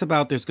talks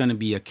about there's going to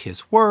be a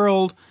Kiss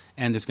World,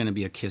 and there's going to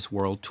be a Kiss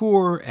World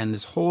Tour, and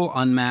this whole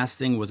Unmasked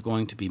thing was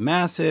going to be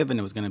massive, and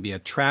it was going to be a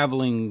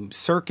traveling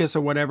circus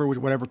or whatever.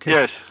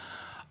 Yes.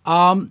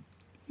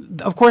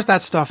 Of course,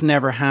 that stuff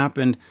never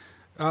happened.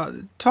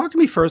 Talk to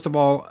me, first of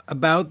all,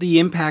 about the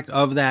impact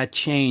of that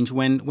change.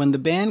 When the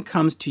band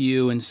comes to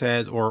you and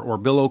says, or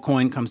Bill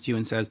Aucoin comes to you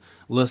and says,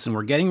 listen,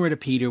 we're getting rid of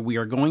Peter, we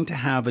are going to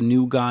have a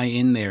new guy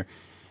in there.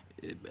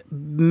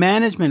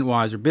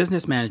 Management-wise or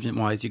business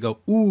management-wise, you go,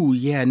 ooh,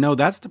 yeah, no,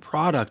 that's the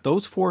product.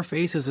 Those 4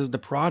 faces is the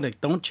product.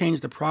 Don't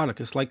change the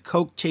product. It's like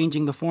Coke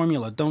changing the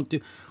formula.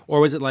 Or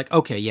was it like,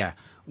 okay, yeah,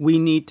 we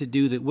need to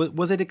do that?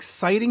 Was it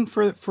exciting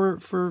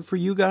for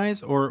you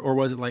guys, or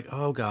was it like,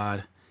 oh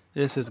God,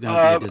 this is going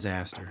to be a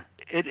disaster?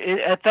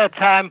 At that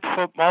time,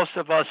 for most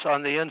of us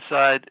on the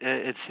inside,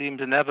 it seemed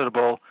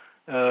inevitable.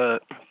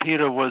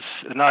 Peter was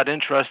not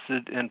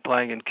interested in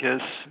playing in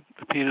Kiss.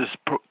 Peter's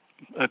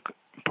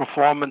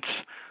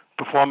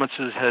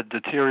performances had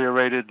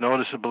deteriorated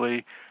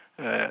noticeably.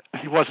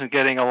 He wasn't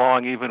getting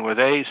along even with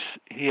Ace.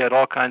 He had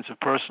all kinds of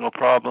personal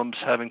problems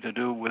having to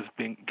do with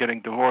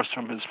getting divorced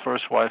from his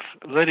first wife,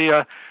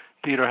 Lydia.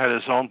 Peter had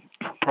his own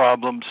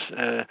problems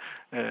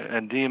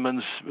and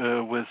demons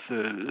with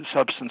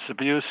substance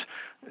abuse.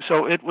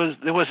 So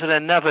there was an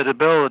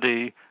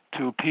inevitability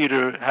to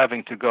Peter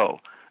having to go.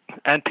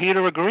 And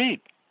Peter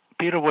agreed.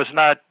 Peter was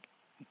not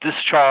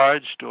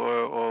discharged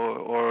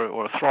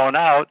or thrown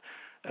out.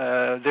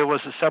 There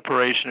was a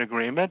separation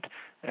agreement,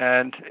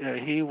 and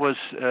he was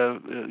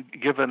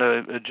given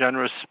a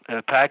generous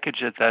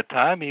package at that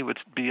time. He would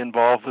be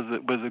involved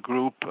with the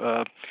group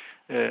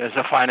as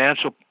a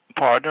financial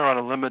partner on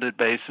a limited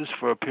basis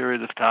for a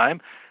period of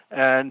time,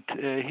 and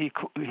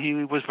he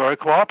was very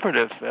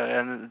cooperative,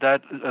 and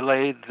that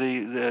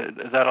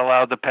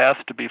allowed the path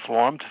to be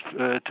formed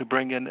to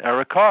bring in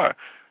Eric Carr.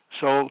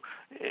 So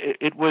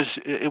it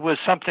was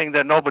something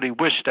that nobody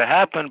wished to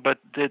happen, but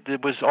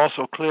it was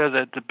also clear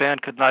that the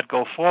band could not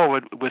go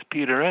forward with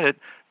Peter in it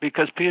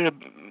because Peter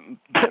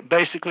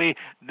basically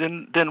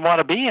didn't want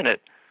to be in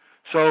it.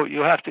 So you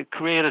have to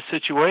create a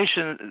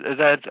situation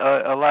that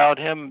allowed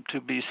him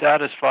to be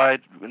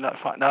satisfied,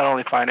 not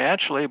only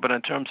financially, but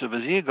in terms of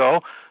his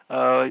ego.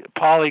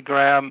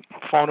 Polygram,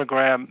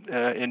 Phonogram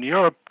in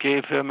Europe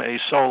gave him a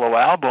solo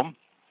album.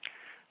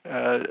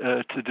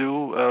 to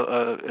do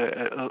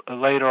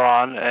later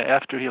on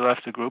after he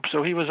left the group.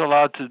 So he was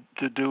allowed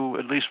to do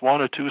at least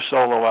one or two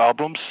solo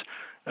albums,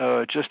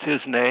 just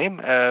his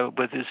name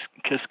with his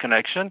Kiss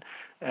connection.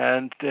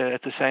 And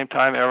at the same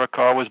time, Eric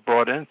Carr was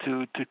brought in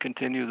to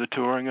continue the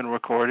touring and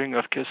recording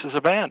of Kiss as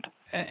a band.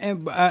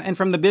 And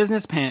from the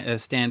business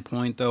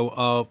standpoint,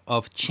 though,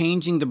 of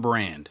changing the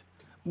brand,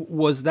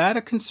 was that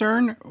a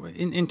concern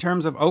in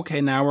terms of,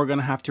 okay, now we're going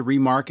to have to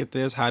remarket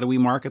this? How do we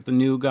market the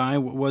new guy?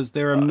 Was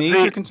there a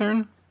major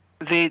concern?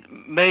 The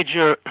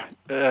major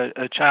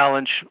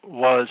challenge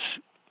was,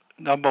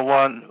 number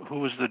one, who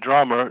was the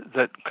drummer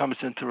that comes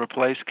in to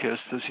replace Kiss?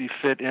 Does he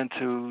fit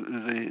into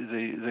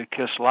the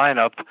Kiss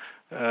lineup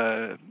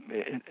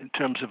in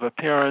terms of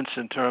appearance,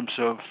 in terms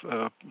of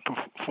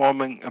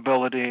performing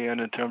ability,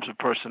 and in terms of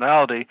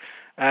personality?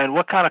 And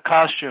what kind of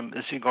costume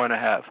is he going to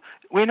have?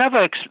 We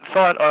never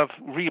thought of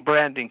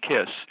rebranding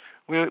Kiss.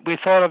 We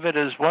thought of it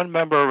as one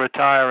member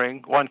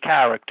retiring, one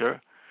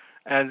character,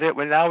 and that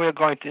now we're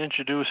going to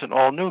introduce an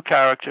all-new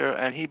character,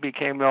 and he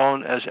became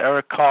known as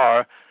Eric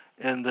Carr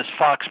in this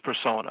Fox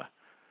persona.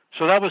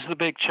 So that was the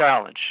big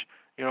challenge.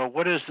 You know,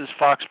 what is this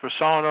Fox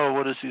persona?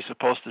 What is he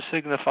supposed to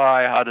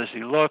signify? How does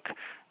he look?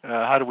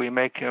 How do we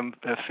make him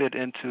fit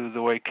into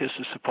the way Kiss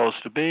is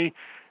supposed to be?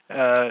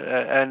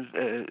 And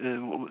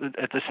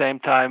at the same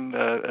time,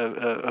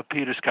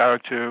 Peter's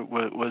character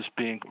was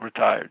being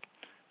retired.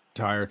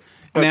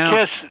 But now,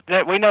 Kiss,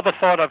 that we never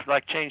thought of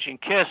like changing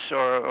Kiss,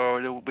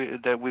 or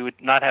that we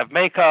would not have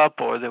makeup,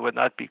 or there would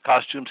not be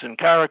costumes and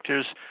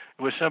characters.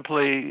 It was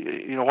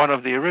simply, one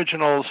of the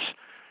originals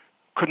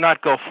could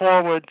not go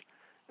forward.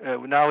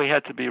 Now he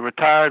had to be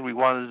retired. We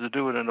wanted to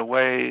do it in a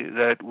way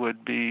that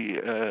would be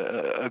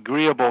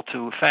agreeable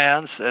to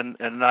fans and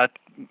not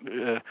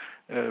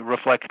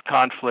reflect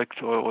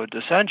conflict or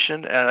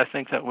dissension. And I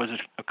think that was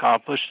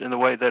accomplished in the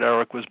way that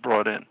Eric was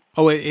brought in.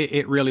 Oh,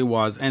 it really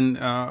was. And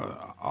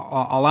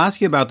I'll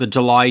ask you about the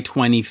July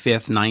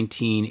 25th,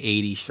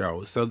 1980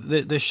 show. So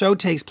the show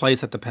takes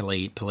place at the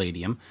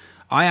Palladium.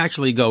 I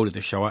actually go to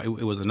the show.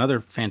 It was another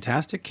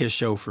fantastic Kiss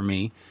show for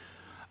me.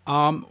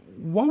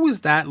 What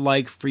was that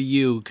like for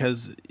you?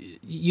 Because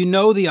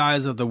the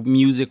eyes of the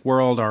music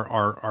world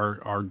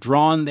are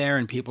drawn there,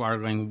 and people are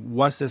going,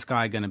 what's this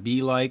guy going to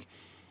be like?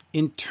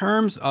 In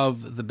terms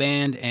of the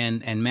band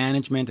and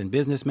management and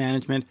business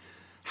management,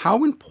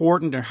 how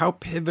important or how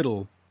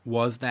pivotal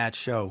was that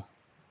show?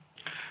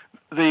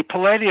 The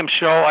Palladium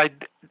show,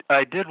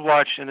 I did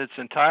watch in its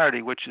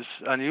entirety, which is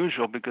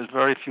unusual because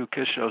very few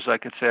Kiss shows I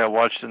could say I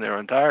watched in their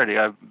entirety.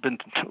 I've been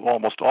to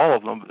almost all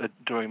of them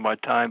during my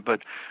time,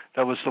 but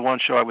that was the one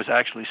show I was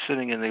actually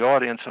sitting in the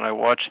audience and I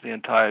watched the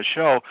entire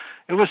show.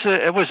 It was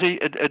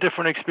a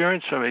different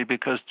experience for me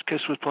because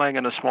Kiss was playing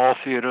in a small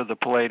theater, the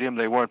Palladium.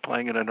 They weren't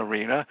playing in an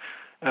arena.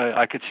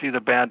 I could see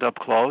the band up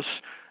close.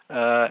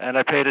 And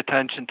I paid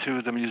attention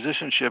to the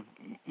musicianship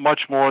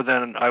much more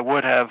than I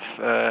would have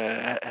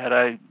had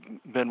I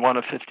been one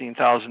of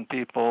 15,000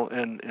 people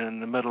in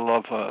the middle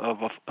of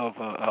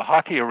a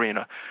hockey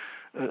arena.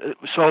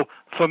 So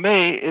for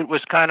me, it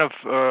was kind of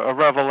a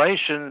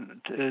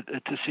revelation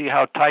to see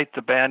how tight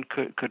the band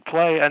could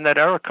play, and that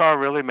Eric Carr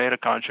really made a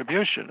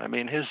contribution. I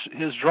mean,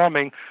 his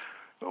drumming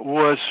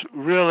was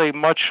really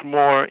much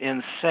more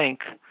in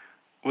sync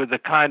with the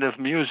kind of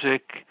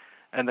music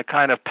and the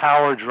kind of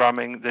power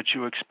drumming that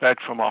you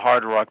expect from a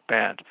hard rock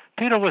band.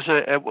 Peter was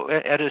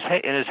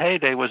in his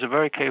heyday was a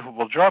very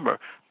capable drummer.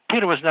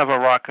 Peter was never a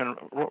rock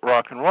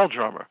and roll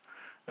drummer,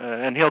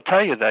 and he'll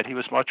tell you that he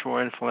was much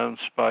more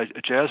influenced by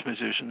jazz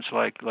musicians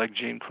like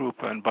Gene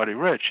Krupa and Buddy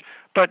Rich.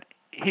 But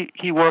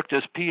he worked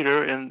as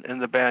Peter in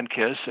the band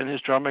Kiss, and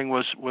his drumming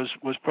was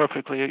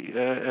perfectly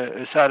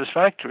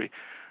satisfactory.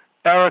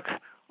 Eric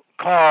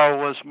Carr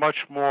was much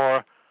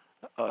more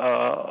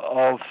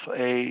of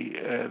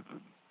a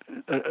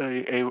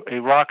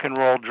rock and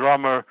roll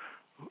drummer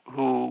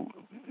who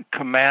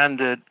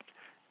commanded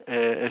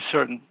a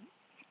certain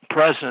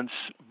presence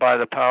by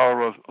the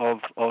power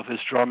of his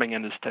drumming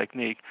and his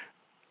technique.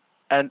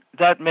 And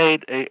that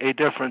made a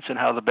difference in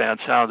how the band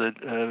sounded,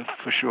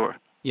 for sure.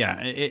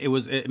 Yeah,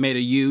 it made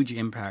a huge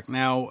impact.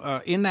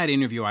 Now, in that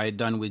interview I had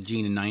done with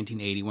Gene in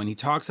 1980, when he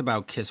talks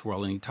about Kiss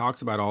World and he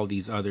talks about all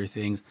these other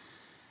things,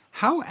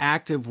 how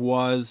active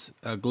was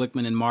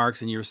Glickman and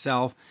Marx and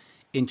yourself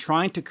in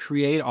trying to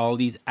create all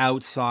these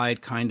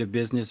outside kind of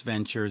business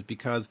ventures?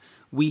 Because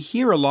we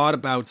hear a lot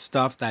about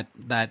stuff that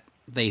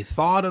they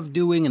thought of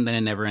doing and then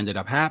it never ended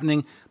up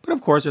happening. But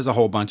of course, there's a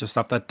whole bunch of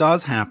stuff that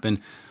does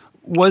happen.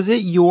 Was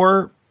it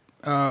your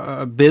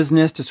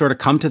business to sort of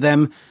come to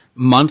them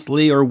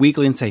monthly or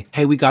weekly and say,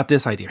 hey, we got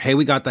this idea. Hey,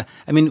 we got that.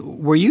 I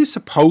mean, were you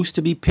supposed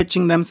to be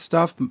pitching them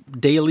stuff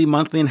daily,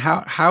 monthly?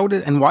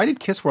 And why did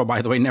Kiss World,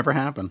 by the way, never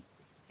happen?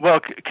 Well,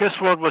 Kiss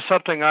World was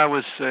something I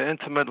was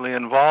intimately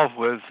involved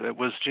with. It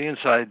was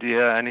Gene's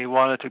idea, and he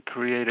wanted to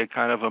create a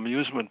kind of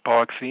amusement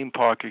park, theme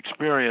park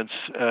experience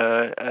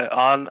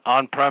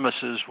on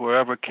premises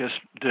wherever Kiss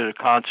did a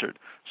concert.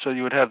 So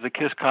you would have the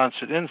Kiss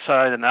concert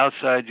inside, and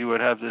outside you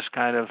would have this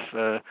kind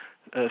of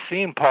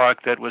theme park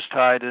that was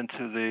tied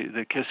into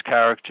the Kiss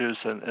characters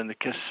and the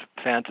Kiss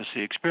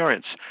fantasy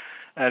experience.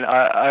 And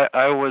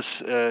I was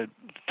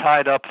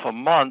tied up for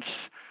months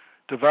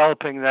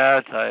developing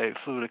that. I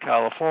flew to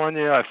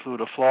California, I flew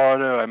to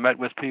Florida, I met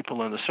with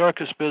people in the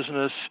circus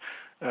business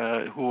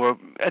who were,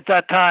 at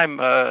that time,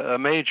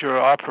 major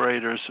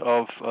operators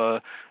of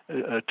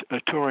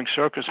touring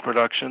circus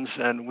productions,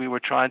 and we were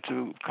trying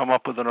to come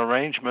up with an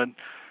arrangement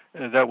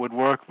that would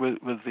work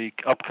with the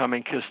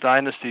upcoming Kiss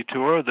Dynasty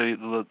tour,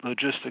 the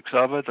logistics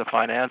of it, the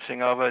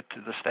financing of it,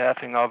 the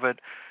staffing of it,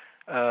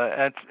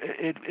 and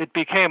it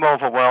became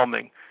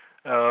overwhelming.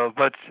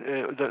 But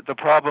the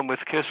problem with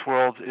Kiss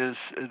World is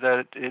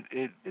that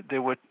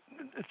there were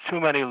too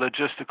many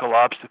logistical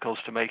obstacles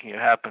to making it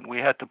happen. We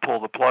had to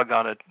pull the plug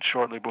on it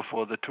shortly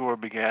before the tour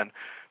began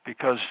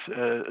because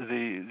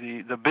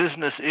the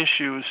business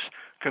issues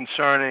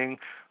concerning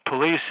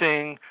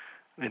policing,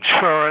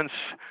 insurance,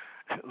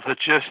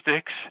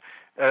 logistics,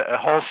 a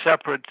whole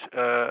separate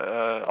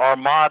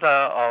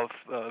armada of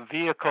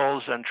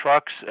vehicles and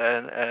trucks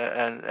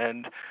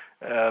and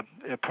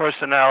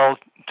personnel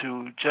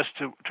to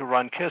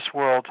run Kiss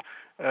World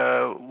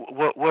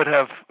would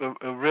have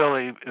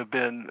really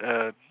been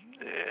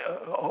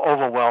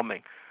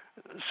overwhelming.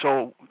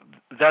 So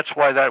that's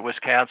why that was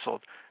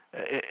canceled.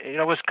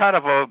 It was kind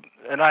of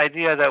an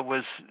idea that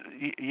was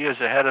years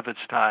ahead of its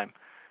time.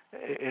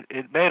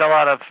 It made a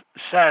lot of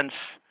sense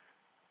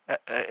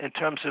in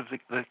terms of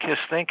the Kiss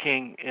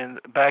thinking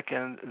back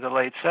in the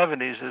late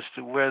 70s as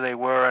to where they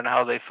were and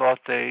how they thought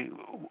they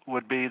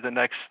would be the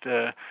next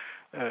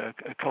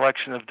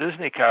collection of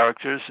Disney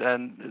characters,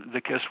 and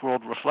the Kiss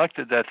World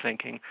reflected that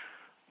thinking.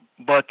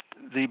 But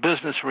the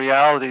business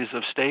realities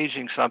of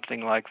staging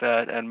something like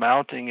that and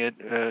mounting it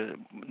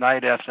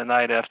night after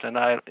night after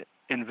night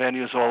in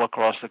venues all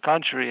across the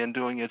country and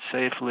doing it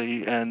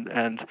safely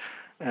and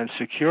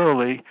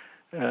securely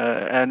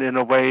and in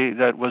a way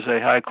that was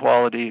a high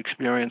quality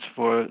experience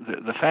for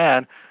the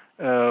fan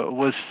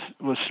was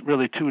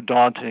really too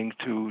daunting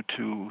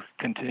to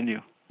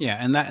continue. Yeah,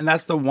 and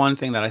that's the one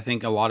thing that I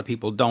think a lot of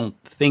people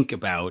don't think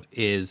about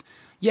is,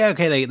 yeah,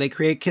 okay, they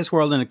create Kiss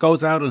World and it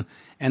goes out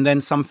and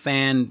then some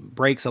fan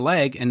breaks a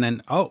leg and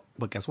then, oh,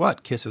 but guess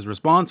what? Kiss is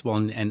responsible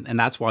and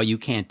that's why you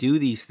can't do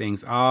these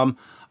things.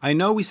 I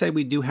know we said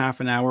we'd do half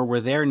an hour. We're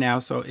there now,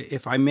 so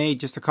if I may,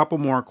 just a couple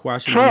more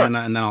questions, sure. and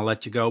then I'll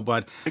let you go.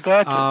 But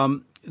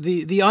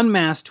the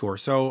Unmasked tour.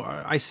 So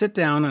I sit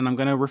down, and I'm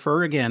going to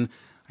refer again.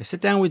 I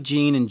sit down with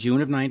Gene in June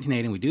of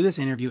 1980, and we do this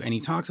interview, and he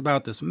talks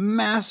about this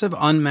massive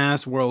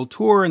Unmasked World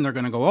Tour, and they're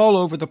going to go all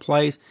over the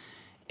place,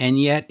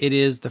 and yet it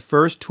is the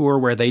first tour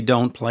where they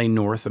don't play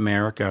North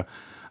America.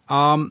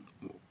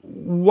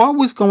 What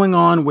was going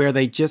on where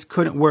they just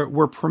couldn't,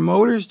 were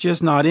promoters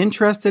just not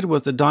interested?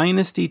 Was the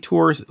Dynasty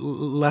Tour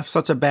left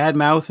such a bad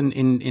mouth in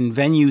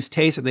venues'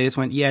 taste that they just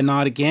went, yeah,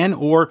 not again?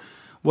 Or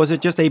was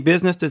it just a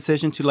business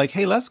decision to like,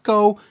 hey, let's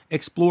go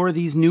explore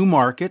these new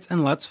markets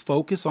and let's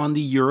focus on the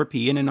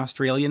European and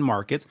Australian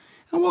markets,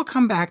 and we'll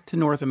come back to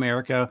North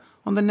America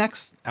on the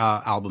next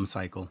album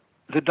cycle?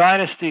 The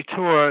Dynasty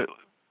Tour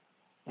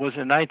was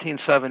in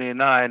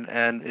 1979,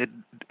 and it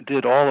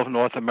did all of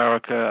North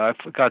America. I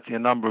forgot the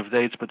number of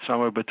dates, but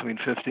somewhere between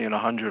 50 and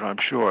 100, I'm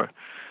sure.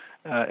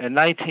 In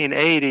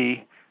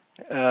 1980,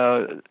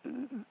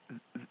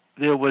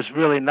 there was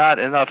really not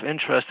enough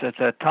interest at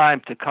that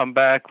time to come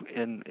back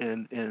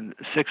in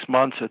 6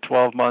 months or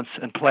 12 months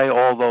and play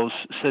all those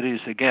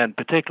cities again,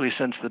 particularly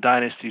since the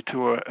Dynasty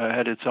Tour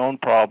had its own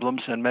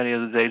problems and many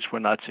of the dates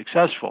were not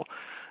successful.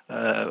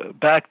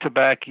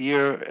 Back-to-back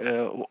year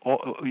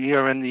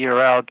in,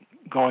 year out,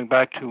 going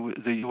back to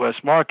the U.S.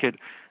 market,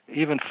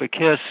 even for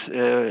Kiss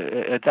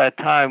at that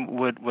time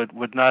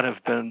would not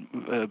have been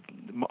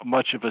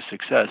much of a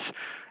success.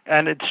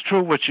 And it's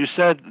true what you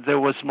said. There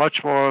was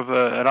much more of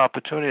an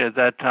opportunity at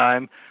that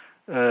time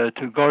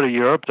to go to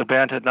Europe. The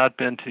band had not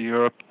been to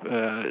Europe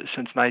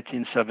since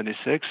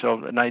 1976, so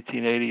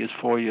 1980 is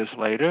 4 years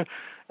later.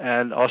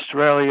 And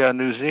Australia and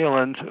New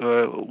Zealand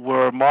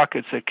were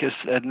markets that Kiss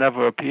had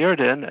never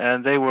appeared in,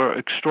 and they were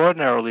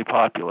extraordinarily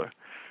popular.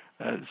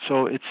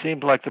 So it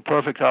seemed like the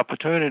perfect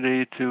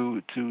opportunity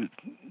to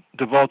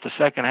devote the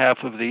second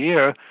half of the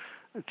year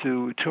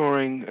to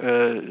touring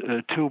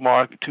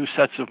two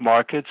sets of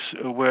markets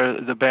where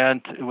the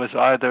band was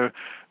either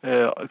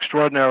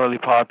extraordinarily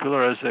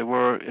popular, as they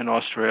were in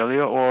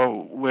Australia, or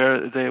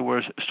where they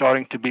were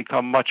starting to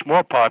become much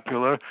more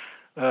popular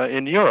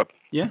in Europe.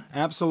 Yeah,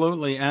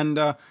 absolutely. And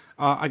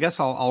I guess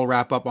I'll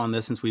wrap up on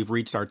this since we've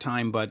reached our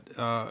time, but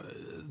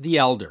The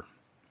Elder.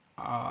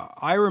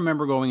 I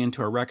remember going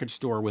into a record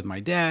store with my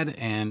dad,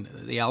 and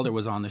The Elder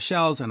was on the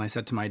shelves, and I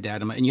said to my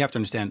dad, and you have to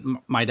understand,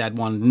 my dad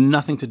wanted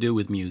nothing to do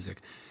with music.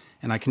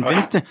 And I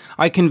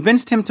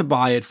convinced him to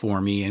buy it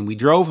for me, and we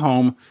drove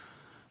home,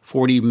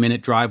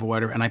 40-minute drive or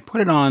whatever, and I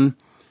put it on,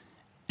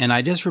 and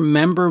I just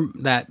remember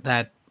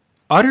that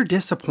utter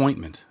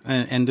disappointment,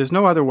 and there's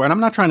no other word. I'm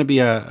not trying to be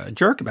a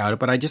jerk about it,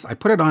 but I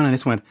put it on and I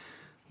just went,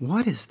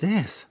 what is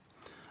this?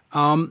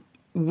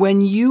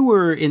 When you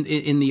were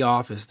in the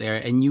office there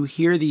and you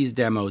hear these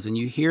demos and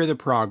you hear the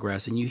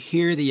progress and you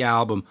hear the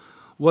album,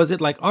 was it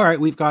like, all right,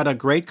 we've got a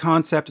great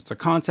concept, it's a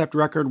concept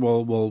record,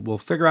 we'll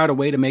figure out a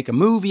way to make a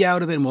movie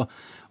out of it, and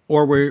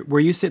or were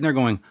you sitting there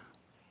going,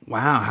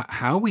 wow,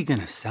 how are we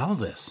going to sell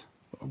this?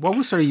 What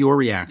was sort of your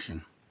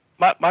reaction?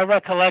 My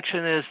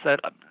recollection is that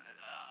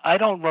I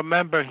don't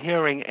remember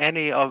hearing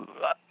any of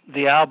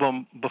the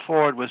album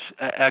before it was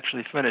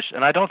actually finished,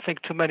 and I don't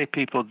think too many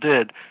people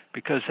did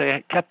because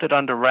they kept it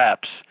under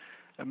wraps.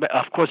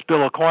 Of course,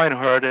 Bill Aucoin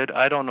heard it.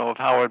 I don't know if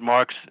Howard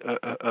Marks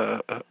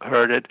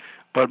heard it,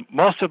 but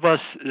most of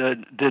us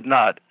did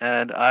not.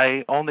 And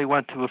I only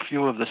went to a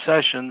few of the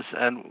sessions,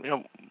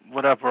 and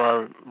whatever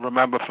I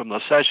remember from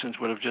those sessions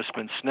would have just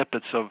been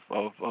snippets of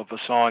a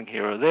song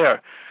here or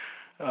there.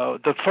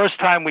 The first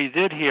time we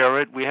did hear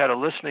it, we had a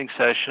listening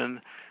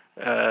session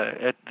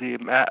at the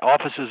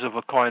offices of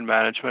Aucoin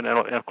Management,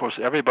 and of course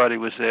everybody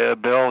was there.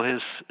 Bill,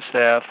 his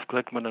staff,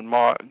 Glickman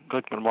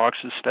Marks'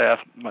 staff,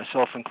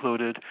 myself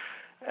included,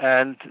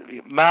 and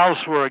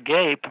mouths were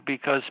agape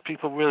because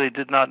people really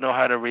did not know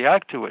how to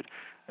react to it.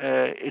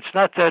 It's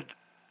not that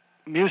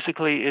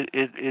musically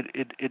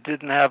it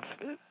didn't have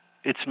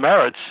its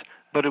merits,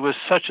 but it was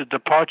such a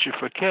departure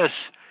for Kiss.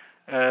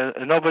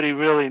 Nobody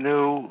really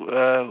knew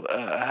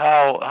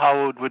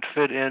how it would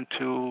fit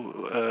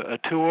into a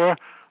tour,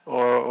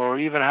 or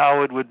even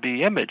how it would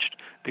be imaged,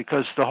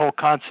 because the whole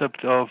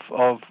concept of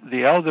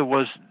The Elder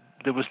was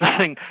there was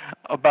nothing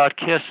about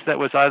Kiss that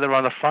was either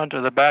on the front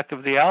or the back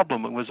of the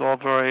album. It was all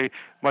very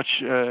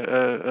much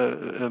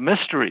a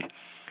mystery.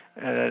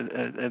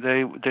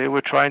 They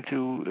were trying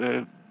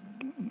to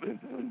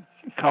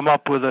come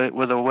up with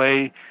a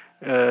way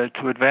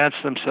to advance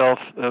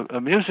themselves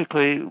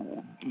musically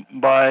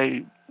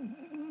by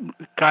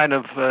kind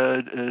of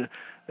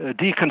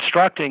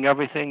deconstructing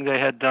everything they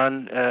had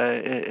done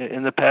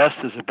in the past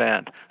as a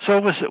band. So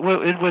it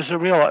was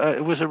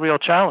a real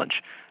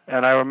challenge.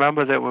 And I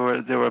remember there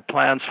were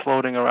plans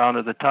floating around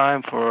at the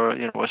time for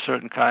a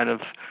certain kind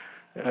of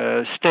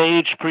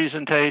stage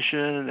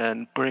presentation,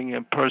 and bring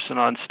a person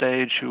on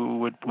stage who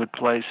would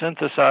play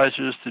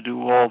synthesizers to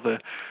do all the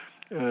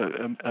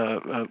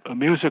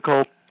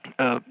musical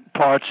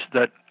parts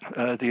that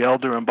the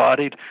Elder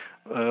embodied.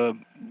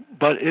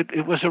 But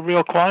it was a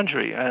real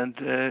quandary, and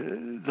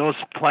those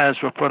plans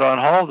were put on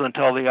hold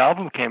until the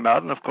album came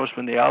out. And of course,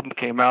 when the album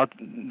came out,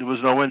 there was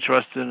no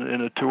interest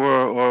in a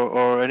tour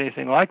or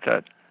anything like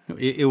that.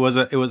 It was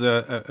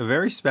a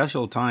very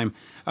special time.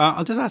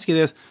 I'll just ask you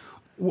this: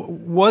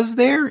 was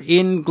there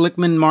in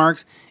Glickman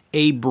Marks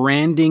a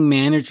branding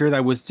manager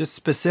that was just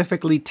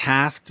specifically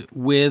tasked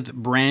with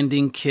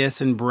branding Kiss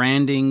and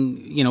branding,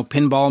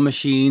 pinball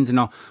machines and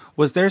all?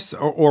 Was there,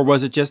 or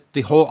was it just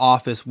the whole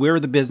office? We're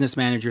the business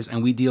managers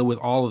and we deal with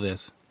all of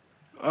this?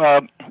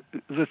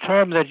 The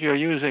term that you're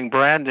using,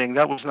 branding,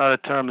 that was not a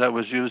term that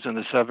was used in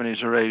the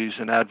 70s or 80s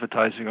in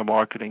advertising or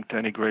marketing to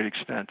any great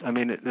extent. I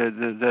mean, those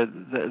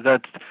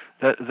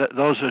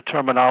are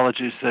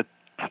terminologies that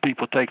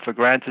people take for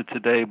granted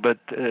today, but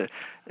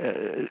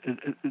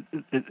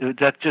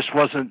that just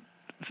wasn't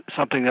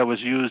something that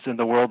was used in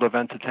the world of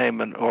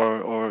entertainment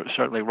or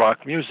certainly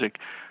rock music.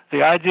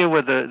 The idea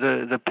with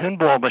the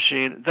pinball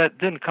machine, that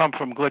didn't come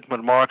from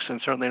Glickman Marks,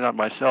 and certainly not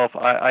myself.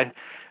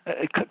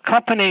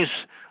 Companies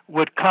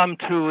would come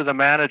to the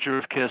manager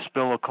of Kiss,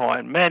 Bill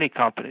Aucoin, many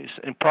companies,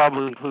 and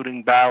probably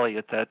including Bally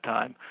at that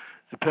time,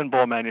 the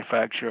pinball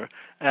manufacturer.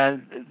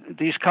 And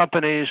these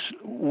companies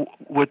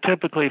would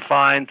typically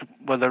find,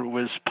 whether it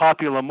was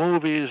popular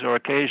movies or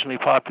occasionally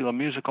popular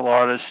musical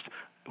artists,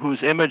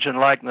 whose image and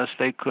likeness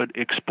they could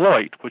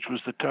exploit, which was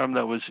the term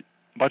that was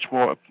much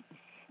more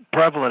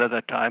prevalent at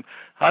that time.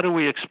 How do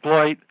we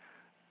exploit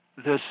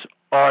this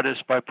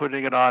artist by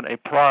putting it on a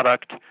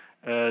product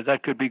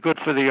that could be good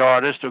for the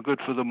artist, or good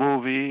for the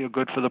movie, or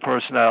good for the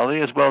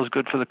personality, as well as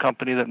good for the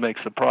company that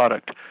makes the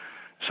product?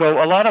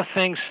 So a lot of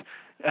things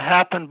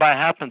happen by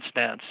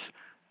happenstance.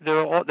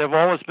 There have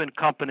always been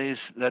companies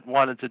that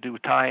wanted to do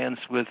tie-ins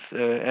with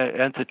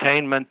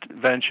entertainment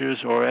ventures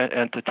or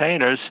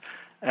entertainers,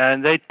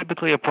 and they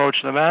typically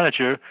approach the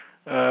manager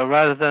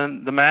rather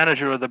than the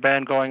manager of the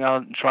band going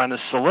out and trying to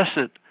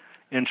solicit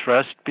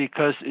interest,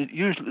 because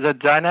the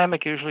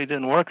dynamic usually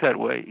didn't work that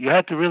way. You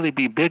had to really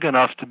be big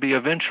enough to be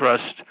of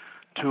interest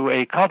to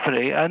a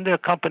company, and there are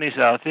companies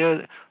out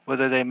there,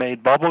 whether they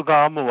made bubble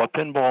gum or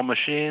pinball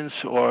machines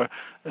or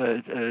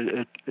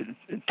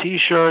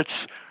T-shirts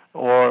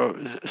or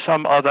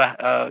some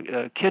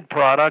other kid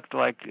product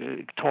like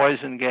toys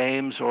and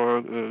games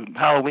or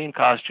Halloween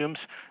costumes.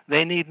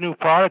 They need new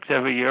product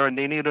every year, and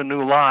they need a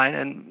new line,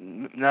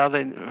 and now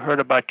they heard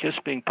about Kiss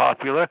being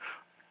popular.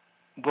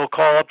 We'll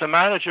call up the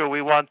manager.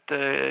 We want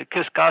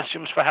Kiss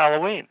costumes for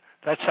Halloween.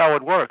 That's how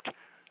it worked.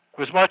 It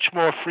was much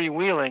more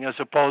freewheeling as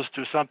opposed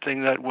to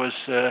something that was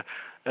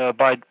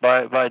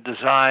by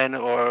design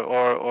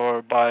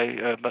or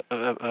by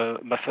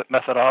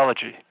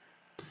methodology.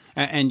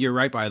 And you're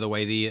right, by the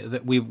way.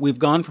 We've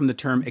gone from the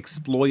term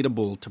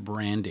exploitable to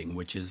branding,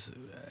 which is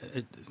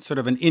sort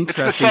of an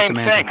interesting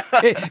semantic.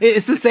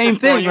 It's the same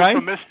thing, right?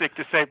 It's more euphemistic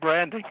to say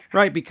branding,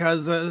 right?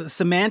 Because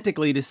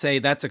semantically, to say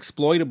that's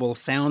exploitable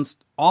sounds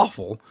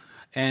awful,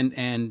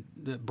 and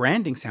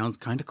branding sounds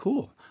kind of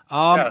cool.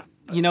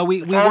 You know,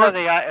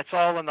 it's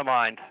all in the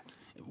mind.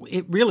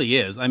 It really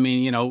is. I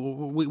mean, you know,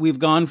 we've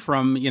gone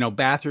from, you know,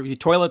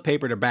 toilet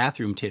paper to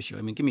bathroom tissue.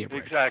 I mean, give me a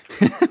break.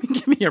 Exactly.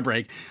 Give me a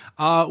break.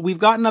 We've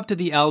gotten up to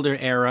the elder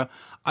era.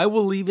 I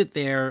will leave it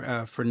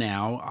there for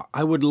now.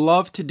 I would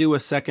love to do a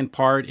second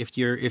part if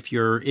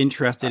you're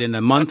interested in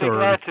a month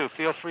or. I'd be glad to.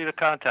 Feel free to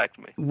contact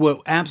me.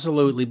 Well,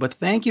 absolutely. But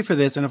thank you for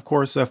this. And of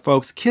course,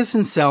 folks, Kiss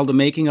and Sell, The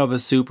Making of a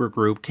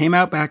Supergroup, came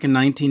out back in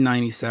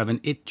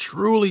 1997. It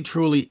truly,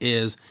 truly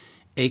is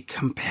a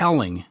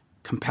compelling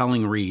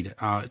read.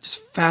 Just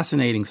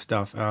fascinating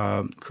stuff.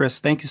 Chris,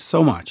 thank you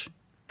so much.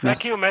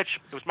 Thank you, Mitch.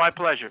 It was my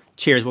pleasure.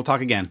 Cheers. We'll talk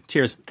again.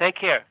 Cheers. Take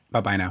care.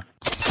 Bye-bye now.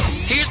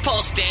 Here's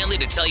Paul Stanley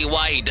to tell you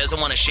why he doesn't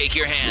want to shake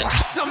your hand.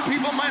 Some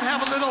people might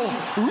have a little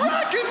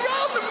rock and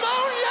roll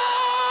pneumonia.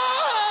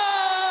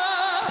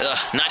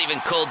 Not even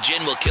cold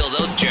gin will kill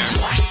those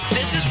germs.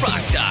 This is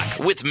Rock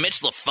Talk with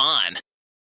Mitch LaFon.